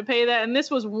myself wanting to pay that. And this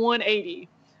was $180,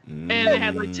 and it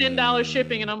had like $10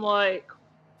 shipping. And I'm like,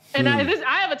 and I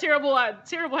have a terrible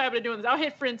habit of doing this. I'll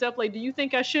hit friends up like, do you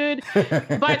think I should? By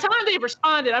the time they've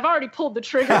responded, I've already pulled the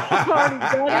trigger. I've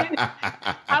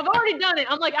already done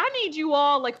it. I'm like, I need you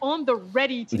all like on the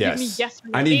ready to give me yes.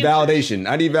 I need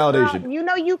validation. You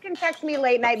know, you can text me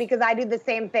late night because I do the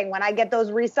same thing. When I get those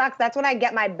restocks, that's when I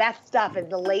get my best stuff, is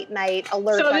the late night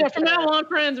alerts. So yeah, from now on,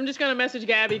 friends, I'm just gonna message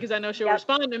Gabby because I know she'll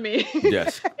respond to me.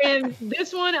 Yes. And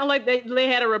this one, I like they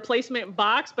had a replacement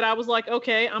box, but I was like,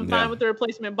 okay, I'm fine with the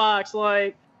replacement box.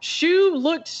 Like, shoe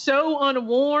looked so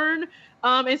unworn.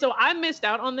 And so I missed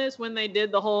out on this when they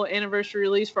did the whole anniversary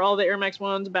release for all the Air Max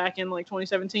 1s back in like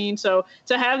 2017. So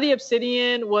to have the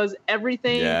Obsidian was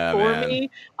everything for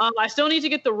me. I still need to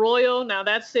get the Royal. Now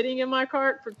that's sitting in my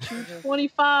cart for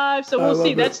 $225. So we'll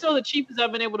see. That's still the cheapest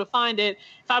I've been able to find it.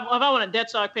 If I want a dead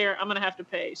stock pair, I'm going to have to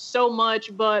pay so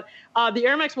much. But the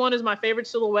Air Max 1 is my favorite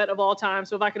silhouette of all time.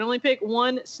 So if I can only pick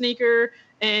one sneaker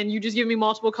and you just give me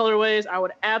multiple colorways, I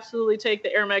would absolutely take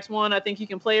the Air Max 1. I think you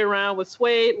can play around with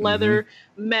suede, leather,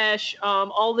 mesh,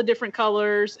 all the different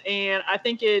colors. And I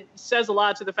think it says a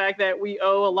lot to the fact that we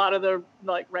owe a lot of the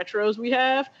like retros we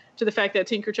have to the fact that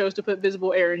Tinker chose to put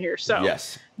visible air in here. So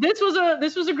this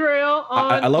was a grail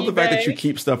on I love the fact that you eBay.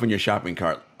 keep stuff in your shopping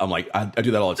cart. I'm like, I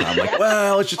do that all the time. I'm like,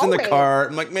 well, it's just in the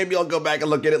cart. I'm like, maybe I'll go back and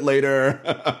look at it later.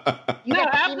 No,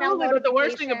 absolutely. But the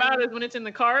worst thing about it is when it's in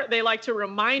the cart, they like to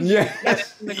remind you that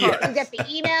it's in the cart. You get the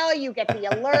email, you get the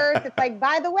alerts. It's like,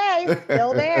 by the way,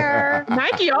 still there.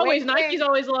 Nike's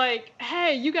always like,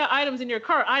 hey, you got items in your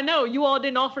cart. I know you all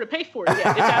didn't offer to pay for it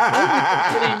yet. It's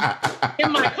absolutely sitting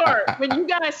in my cart. When you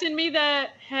guys send me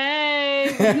that,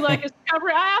 hey, would you like us to cover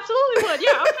it? I absolutely would.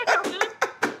 Yeah,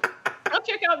 I'll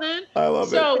check out then. I love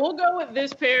it. So we'll go with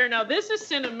this pair. Now this is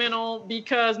sentimental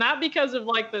not because of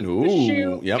like the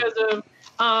shoe, because of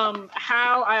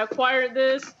how I acquired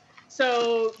this.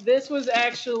 So this was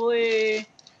actually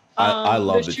I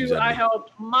love the shoe I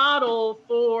helped model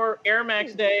for Air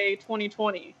Max Day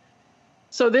 2020.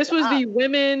 So this was the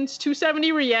women's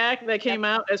 270 React that came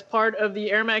out as part of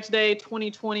the Air Max Day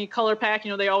 2020 color pack.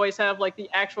 You know, they always have like the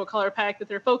actual color pack that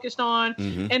they're focused on.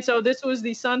 And so this was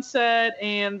the sunset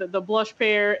and the blush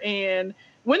pair. And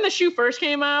when the shoe first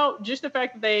came out, just the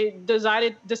fact that they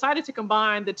decided to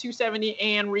combine the 270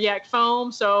 and React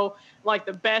foam. So like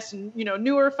the best, you know,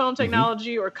 newer foam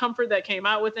technology or comfort that came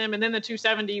out with them. And then the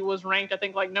 270 was ranked, I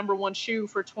think, like #1 shoe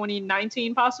for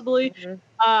 2019, possibly.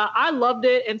 I loved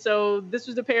it. And so this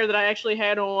was the pair that I actually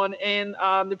had on in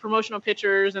the promotional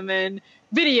pictures and then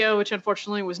video, which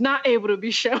unfortunately was not able to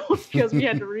be shown because we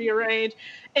had to rearrange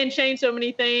and change so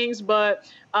many things. But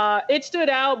it stood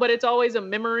out, but it's always a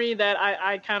memory that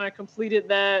I kind of completed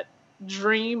that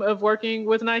dream of working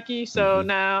with Nike. So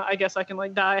now I guess I can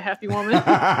like die a happy woman.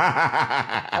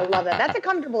 I love that. That's a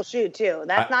comfortable shoe too.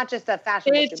 That's not just a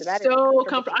fashionable shoe. But that so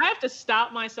comfortable. I have to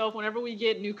stop myself whenever we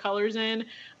get new colors in,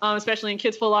 especially in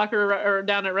Kids Foot Locker or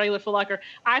down at regular Foot Locker.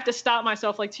 I have to stop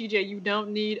myself like, TJ, you don't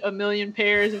need a million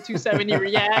pairs of 270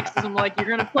 Reacts. I'm like,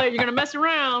 you're gonna mess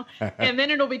around, and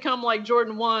then it'll become like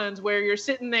Jordan 1s where you're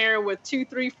sitting there with 2,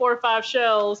 3, 4, 5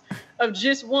 shells of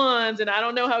just 1s, and I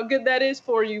don't know how good that is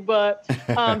for you, but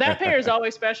that pair is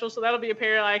always special. So that'll be a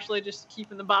pair I actually just keep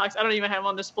in the box. I don't even have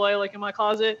on display like in my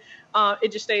closet.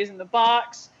 It just stays in the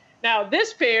box. Now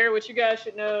this pair, which you guys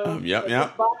should know, is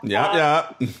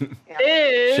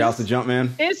shouts to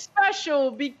Jumpman. It's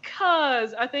special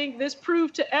because I think this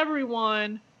proved to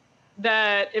everyone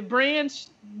that if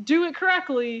brands do it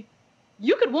correctly,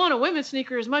 you could want a women's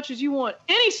sneaker as much as you want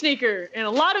any sneaker. And a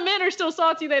lot of men are still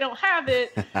salty they don't have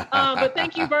it. But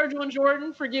thank you, Virgil and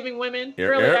Jordan, for giving women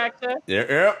early access.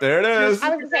 There it is.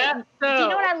 I was going to say, do you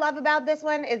know what I love about this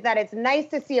one? Is that it's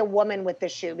nice to see a woman with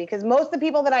this shoe, because most of the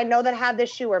people that I know that have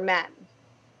this shoe are men.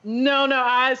 No.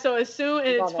 So as soon, and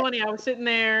it's funny, I was sitting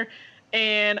there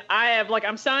and I have like,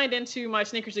 I'm signed into my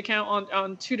sneakers account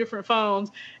on 2 different phones,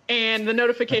 and the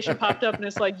notification popped up and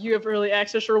it's like, you have early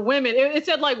access for women. It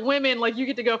said like women, like you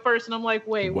get to go first. And I'm like,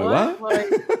 wait, what?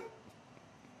 Like,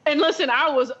 and listen, I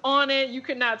was on it. You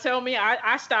could not tell me.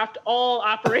 I stopped all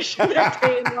operation that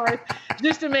day in life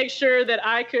just to make sure that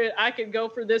I could go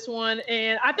for this one.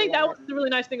 And I think that was the really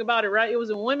nice thing about it, right? It was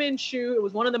a women's shoe. It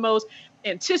was one of the most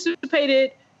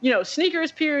anticipated, you know,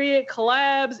 sneakers period,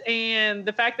 collabs, and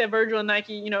the fact that Virgil and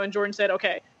Nike, you know, and Jordan said,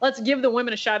 okay, let's give the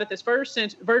women a shot at this first,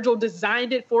 since Virgil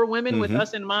designed it for women with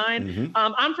us in mind.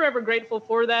 I'm forever grateful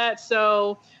for that.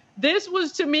 So this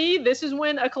was, to me, this is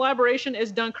when a collaboration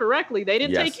is done correctly. They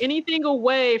didn't take anything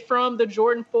away from the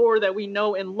Jordan 4 that we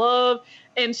know and love.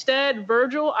 Instead,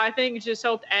 Virgil, I think, just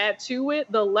helped add to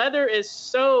it. The leather is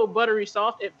so buttery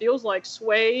soft. It feels like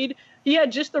suede. He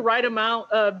had just the right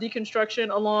amount of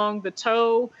deconstruction along the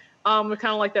toe, with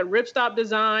kind of like that ripstop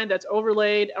design that's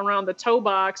overlaid around the toe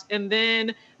box, and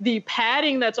then the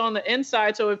padding that's on the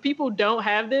inside. So if people don't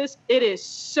have this, it is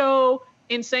so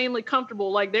insanely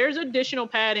comfortable. Like there's additional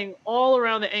padding all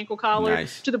around the ankle collar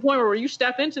to the point where you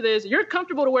step into this, you're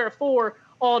comfortable to wear a 4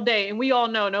 all day. And we all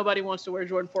know nobody wants to wear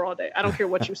Jordan 4 all day. I don't care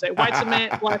what you say. White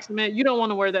cement, black cement, you don't want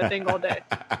to wear that thing all day.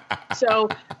 So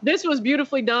this was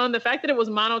beautifully done. The fact that it was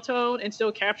monotone and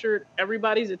still captured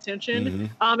everybody's attention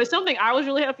is something I was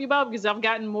really happy about, because I've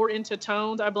gotten more into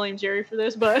tones. I blame Jerry for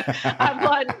this, but I've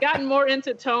gotten more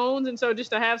into tones. And so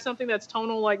just to have something that's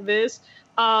tonal like this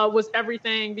was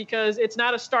everything, because it's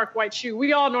not a stark white shoe.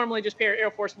 We all normally just pair Air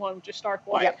Force One with just stark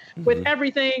white with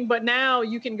everything. But now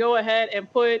you can go ahead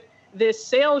and put this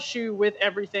sales shoe with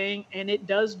everything, and it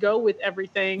does go with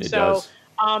everything.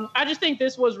 I just think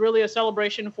this was really a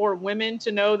celebration for women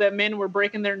to know that men were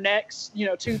breaking their necks, you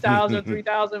know, $2,000,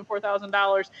 $3,000,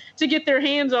 $4,000 to get their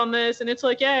hands on this. And it's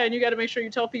like, yeah, and you got to make sure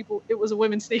you tell people it was a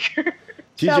women's sneaker.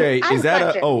 TJ, is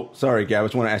that sorry, Gab, I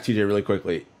just want to ask TJ really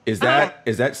quickly. Is that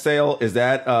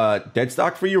dead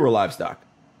stock for you or livestock?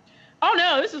 Oh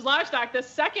no, this is livestock. The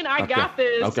second I got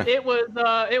this, it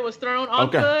was thrown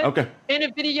on foot in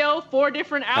a video, 4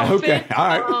 different outfits. All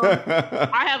right.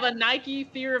 I have a Nike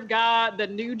Fear of God, the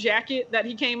new jacket that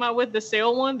he came out with, the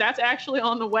sale one. That's actually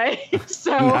on the way.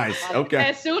 So nice.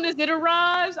 As soon as it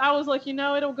arrives, I was like, you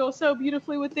know, it'll go so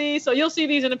beautifully with these. So you'll see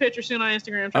these in a picture soon on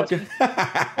Instagram. Trust me.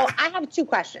 Well, I have 2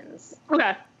 questions.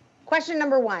 Okay. Question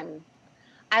number 1.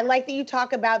 I like that you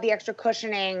talk about the extra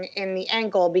cushioning in the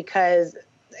ankle, because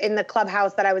in the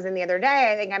clubhouse that I was in the other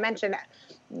day, I think I mentioned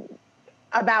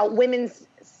about women's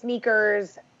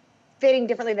sneakers fitting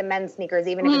differently than men's sneakers,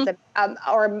 even if it's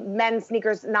or men's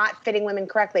sneakers not fitting women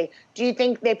correctly. Do you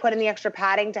think they put in the extra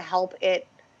padding to help it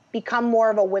become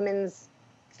more of a women's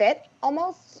fit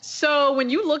almost? So when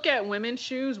you look at women's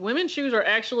shoes are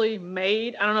actually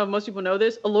made, I don't know if most people know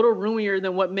this, a little roomier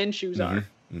than what men's shoes are.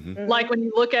 Like when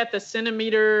you look at the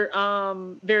centimeter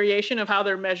variation of how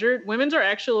they're measured, women's are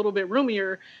actually a little bit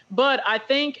roomier. But I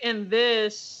think in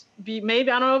this,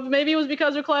 maybe, I don't know, maybe it was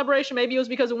because of collaboration, maybe it was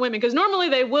because of women. Because normally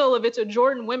they will, if it's a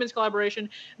Jordan women's collaboration,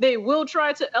 they will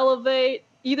try to elevate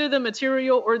either the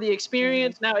material or the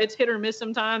experience. Now, it's hit or miss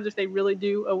sometimes if they really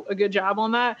do a good job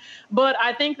on that. But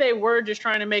I think they were just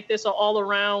trying to make this an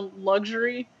all-around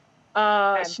luxury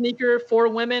sneaker for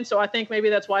women. So I think maybe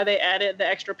that's why they added the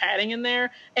extra padding in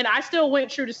there. And I still went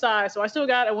true to size. So I still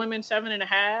got a women's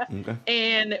 7.5. Okay.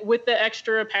 And with the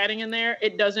extra padding in there,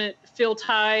 it doesn't feel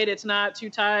tight. It's not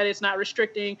too tight. It's not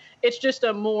restricting. It's just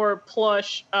a more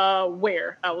plush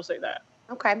wear. I will say that.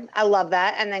 Okay. I love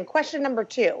that. And then question number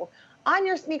 2. On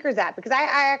your sneakers app, because I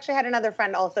actually had another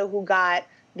friend also who got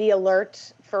the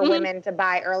alert for women to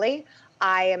buy early.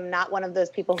 I am not one of those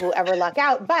people who ever luck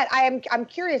out, but I'm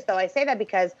curious though. I say that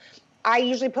because I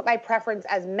usually put my preference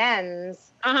as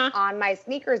men's on my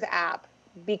sneakers app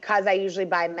because I usually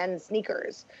buy men's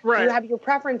sneakers. Right. Do you have your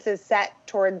preferences set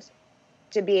towards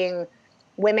to being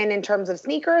women in terms of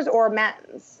sneakers or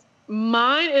men's?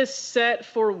 Mine is set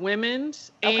for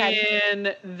women's,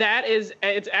 and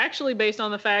it's actually based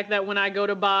on the fact that when I go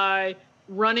to buy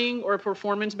running or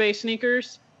performance-based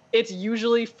sneakers, it's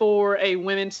usually for a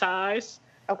women's size.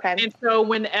 Okay. And so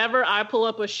whenever I pull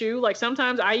up a shoe, like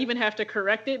sometimes I even have to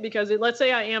correct it because let's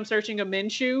say I am searching a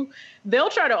men's shoe, they'll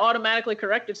try to automatically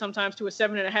correct it sometimes to a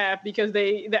 7.5 because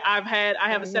I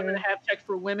have a 7.5 checked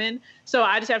for women. So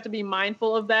I just have to be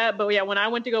mindful of that. But yeah, when I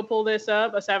went to go pull this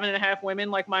up, a 7.5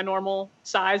 women, like my normal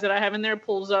size that I have in there,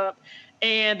 pulls up.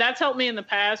 And that's helped me in the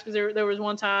past because there was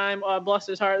one time, bless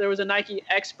his heart, there was a Nike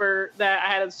expert that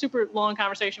I had a super long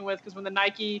conversation with because when the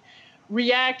Nike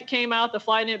React came out, the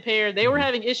Flyknit pair, they were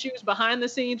having issues behind the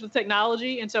scenes with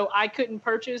technology. And so I couldn't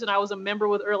purchase, and I was a member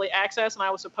with early access and I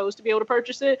was supposed to be able to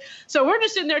purchase it. So we're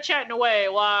just sitting there chatting away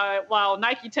while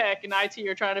Nike Tech and IT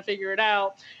are trying to figure it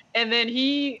out. And then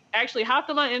he actually hopped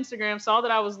on my Instagram, saw that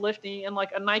I was lifting in like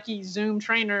a Nike Zoom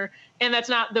trainer. And that's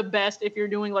not the best if you're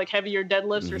doing like heavier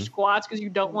deadlifts or squats because you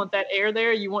don't want that air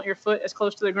there. You want your foot as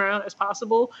close to the ground as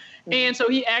possible. And so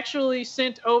he actually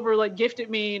gifted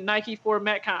me Nike 4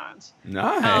 Metcons.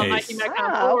 Nice. Nike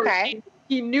Metcon 4. Okay.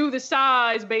 He knew the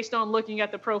size based on looking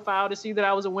at the profile to see that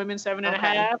I was a women's 7.5.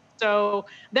 Okay. So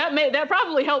that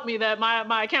probably helped me that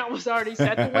my account was already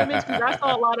set to women's because I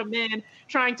saw a lot of men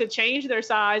trying to change their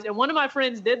size. And one of my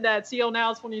friends did that, CO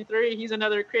Now 23. He's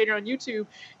another creator on YouTube.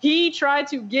 He tried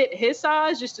to get his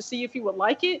size just to see if he would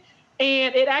like it.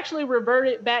 And it actually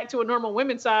reverted back to a normal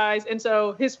women's size. And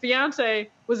so his fiance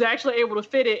was actually able to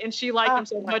fit it. And she liked him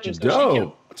so much.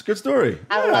 Dope. That's a good story.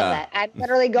 I love that. I'm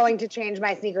literally going to change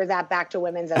my sneakers app back to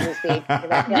women's as we speak. I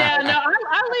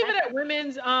leave it at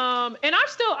women's. And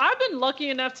I've been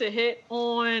lucky enough to hit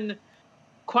on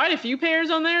quite a few pairs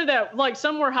on there that like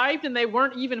some were hyped and they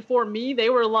weren't even for me.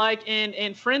 They were like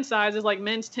in friend sizes, like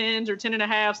men's 10s or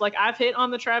 10.5s. Like I've hit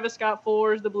on the Travis Scott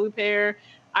 4s, the blue pair.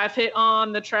 I've hit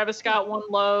on the Travis Scott 1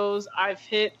 lows. I've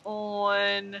hit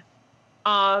on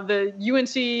the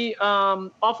UNC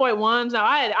off-white ones. Now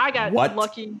I got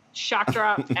lucky shock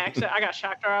drop accent. I got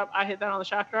shock drop. I hit that on the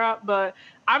shock drop, but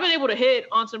I've been able to hit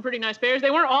on some pretty nice pairs.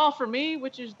 They weren't all for me,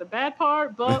 which is the bad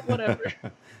part, but whatever.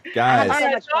 Guys, all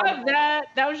right, so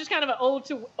that was just kind of an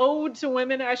ode to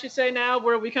women, I should say. Now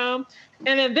where we come,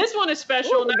 and then this one is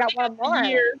special.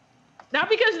 Not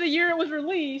because of the year it was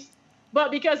released, but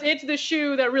because it's the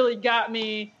shoe that really got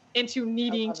me into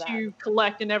needing to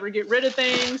collect and never get rid of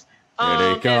things. Here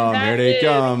they come. Here they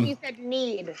come. You said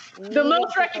need. The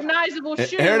most recognizable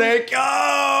shoe. Here they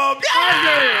come.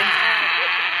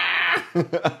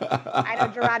 I know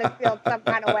Jarod is feeling some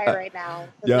kind of way right now.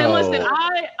 And listen,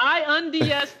 I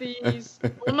un-DS these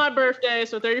on my birthday,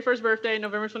 so 31st birthday,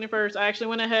 November 21st. I actually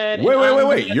went ahead.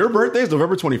 Wait. Your birthday is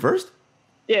November 21st?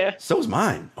 Yeah. So's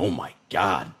mine. Oh my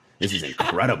God. This is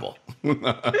incredible. Right,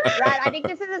 I think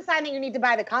this is a sign that you need to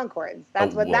buy the Concords.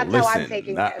 That's how I'm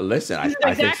taking it. Listen, I think so.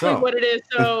 Exactly what it is.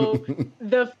 So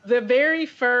the very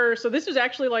first, so this was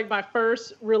actually like my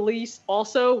first release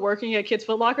also working at Kids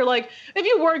Foot Locker. Like if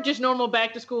you work just normal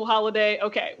back to school holiday,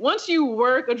 okay. Once you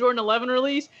work a Jordan 11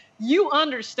 release, you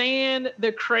understand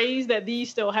the craze that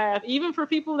these still have, even for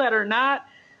people that are not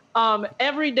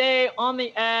every day on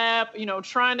the app,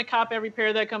 trying to cop every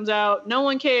pair that comes out. No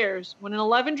one cares. When an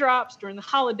 11 drops during the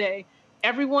holiday,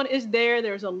 everyone is there.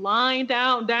 There's a line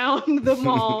down the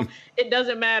mall. It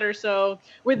doesn't matter. So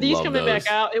with these coming back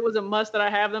out, it was a must that I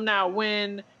have them now.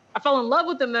 When I fell in love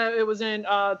with them, though, it was in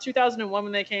 2001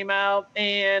 when they came out.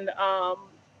 And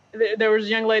there was a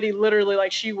young lady, literally,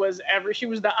 like, she was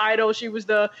the idol. She was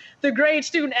the great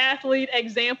student athlete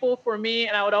example for me.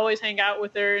 And I would always hang out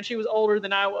with her, and she was older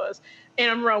than I was. And I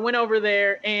remember I went over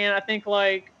there, and I think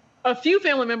like a few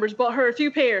family members bought her a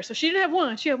few pairs. So she didn't have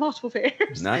one, she had multiple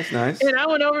pairs. Nice. And I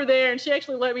went over there, and she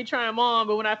actually let me try them on.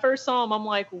 But when I first saw them, I'm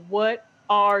like, what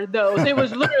are those? It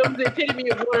was literally the epitome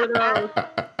of what are those.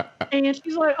 And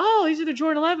she's like, oh, these are the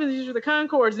Jordan 11s. These are the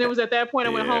Concords. And it was at that point I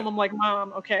went home. I'm like,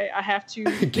 Mom, okay, I have to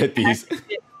get these.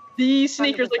 These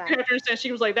sneakers. 100%. Like, you have to understand.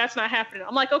 She was like, that's not happening.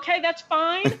 I'm like, okay, that's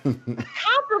fine.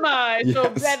 Compromise. Yes. So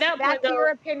at that point, that's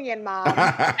your opinion, Mom.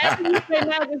 After you say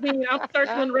magazine, I'm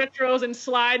circling retros and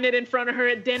sliding it in front of her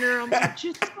at dinner. I'm like,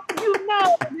 just so you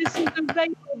know, this is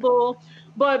available.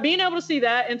 But being able to see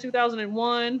that in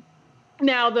 2001.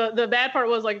 Now, the bad part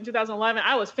was, like, in 2011,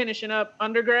 I was finishing up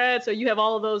undergrad, so you have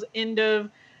all of those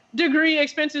end-of-degree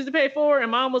expenses to pay for,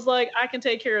 and Mom was like, I can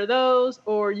take care of those,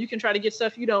 or you can try to get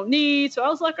stuff you don't need. So I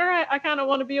was like, all right, I kind of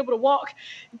want to be able to walk,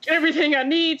 get everything I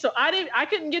need. So I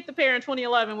couldn't get the pair in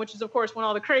 2011, which is, of course, when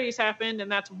all the craze happened,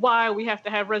 and that's why we have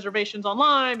to have reservations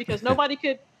online, because nobody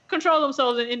could control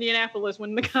themselves in Indianapolis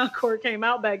when the Concord came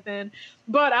out back then.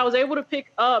 But I was able to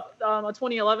pick up a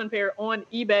 2011 pair on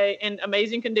eBay in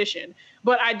amazing condition.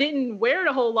 But I didn't wear it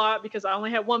a whole lot because I only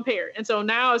had one pair. And so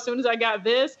now, as soon as I got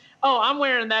this, I'm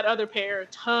wearing that other pair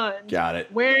tons. Got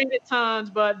it. Wearing it tons.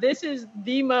 But this is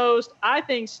the most, I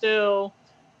think, still,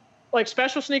 like,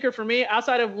 special sneaker for me,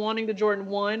 outside of wanting the Jordan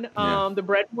 1, the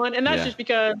bread one. And that's just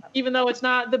because, even though it's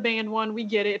not the band one, we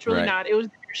get it. It's really not. It was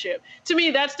leadership. To me,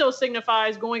 that still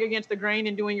signifies going against the grain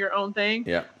and doing your own thing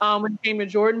when it came to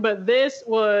Jordan. But this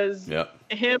was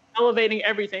him elevating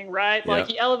everything, right? Like,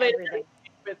 he elevated everything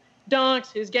with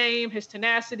dunks, his game, his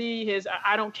tenacity, his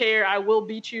I don't care, I will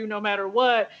beat you no matter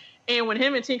what. And when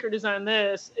him and Tinker designed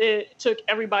this, it took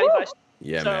everybody by storm.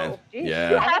 Yeah, so, man. Geez,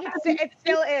 Yeah. it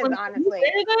still is, honestly.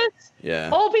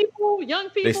 Old people, young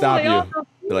people, they stop you.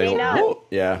 They're like, know.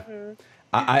 yeah. Mm-hmm.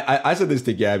 I said this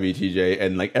to Gabby, TJ,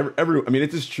 and like every I mean,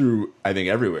 it's just true. I think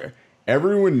everywhere,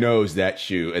 everyone knows that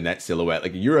shoe and that silhouette.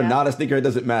 Like, you're not a sneaker, it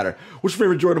doesn't matter. What's your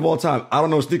favorite Jordan of all time? I don't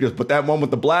know sneakers, but that one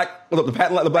with the black, the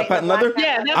black patent leather.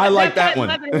 Yeah, I like that one.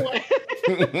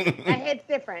 That hits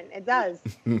different. It does.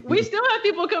 We still have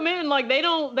people come in, like, they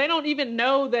don't even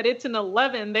know that it's an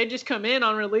 11. They just come in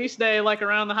on release day, like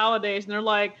around the holidays, and they're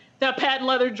like, that patent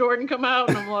leather Jordan come out,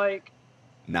 and I'm like,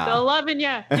 nah. The 11,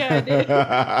 it did.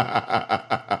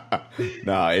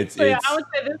 No, it's. So, I would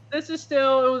say this is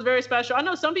still, it was very special. I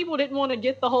know some people didn't want to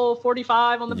get the whole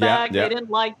 45 on the back. They didn't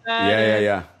like that.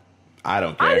 Yeah. I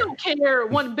don't care. I don't care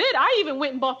one bit. I even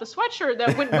went and bought the sweatshirt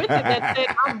that went with it that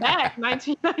said, I'm back,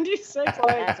 1996. Like,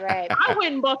 that's right. I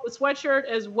went and bought the sweatshirt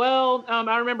as well.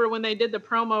 I remember when they did the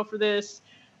promo for this,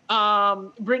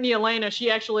 Brittany Elena, she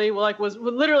actually it was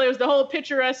the whole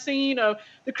picturesque scene of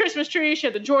the Christmas tree. She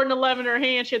had the Jordan 11 in her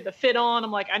hand. She had the fit on.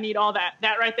 I'm like, I need all that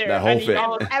right there. That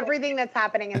whole fit. Everything that's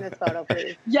happening in this photo,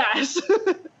 please. Yes.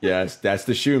 Yes, that's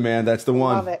the shoe, man. That's the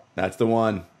one. Love it. That's the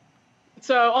one.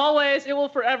 So always, it will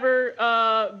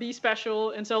forever be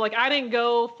special. And so, like, I didn't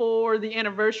go for the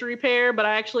anniversary pair, but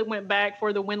I actually went back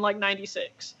for the Win Like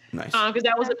 96. Nice. Because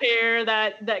that was a pair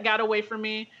that got away from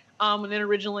me when it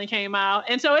originally came out.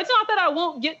 And so it's not that I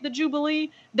won't get the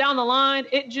Jubilee down the line.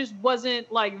 It just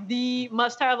wasn't, like, the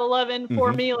must-have 11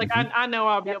 for me. Like, I know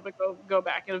I'll be able to go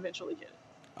back and eventually get it.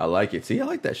 I like it. See, I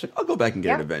like that shit. I'll go back and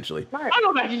get it eventually. Smart. I'll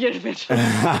go back and get it eventually.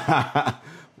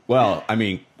 Well, I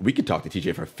mean, we could talk to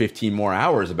TJ for 15 more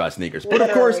hours about sneakers. But,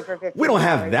 of course, we don't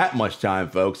have that much time,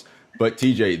 folks. But,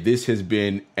 TJ, this has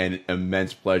been an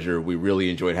immense pleasure. We really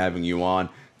enjoyed having you on.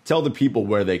 Tell the people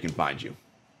where they can find you.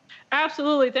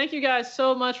 Absolutely. Thank you guys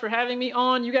so much for having me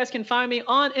on. You guys can find me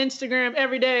on Instagram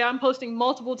every day. I'm posting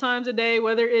multiple times a day,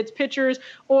 whether it's pictures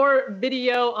or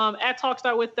video at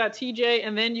talks.with.tj.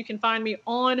 And then you can find me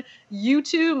on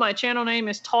YouTube. My channel name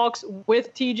is Talks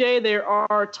with TJ. There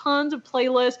are tons of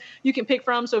playlists you can pick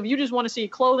from. So if you just want to see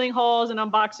clothing hauls and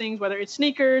unboxings, whether it's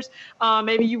sneakers,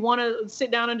 maybe you want to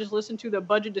sit down and just listen to the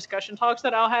budget discussion talks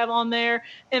that I'll have on there.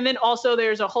 And then also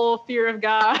there's a whole Fear of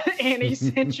God and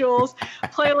Essentials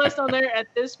playlist on there at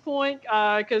this point,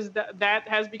 because that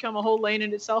has become a whole lane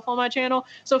in itself on my channel.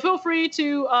 So feel free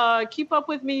to keep up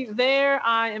with me there.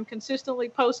 I am consistently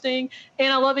posting,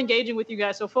 and I love engaging with you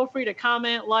guys. So feel free to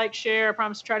comment, like, share. I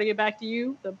promise to try to get back to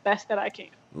you the best that I can.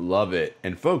 Love it.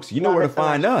 And folks, you know where to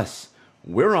find us.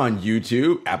 We're on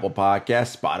YouTube, Apple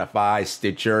Podcasts, Spotify,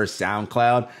 Stitcher,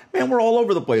 SoundCloud. Man, we're all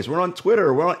over the place. We're on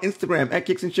Twitter. We're on Instagram, at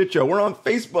Kicks and Shit Show. We're on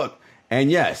Facebook. And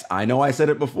yes, I know I said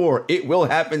it before. It will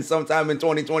happen sometime in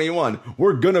 2021.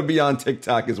 We're going to be on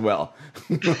TikTok as well.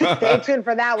 Stay tuned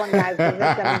for that one, guys, because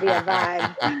it's going to be a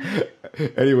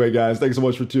vibe. Anyway, guys, thanks so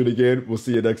much for tuning in. We'll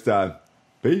see you next time.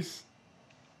 Peace.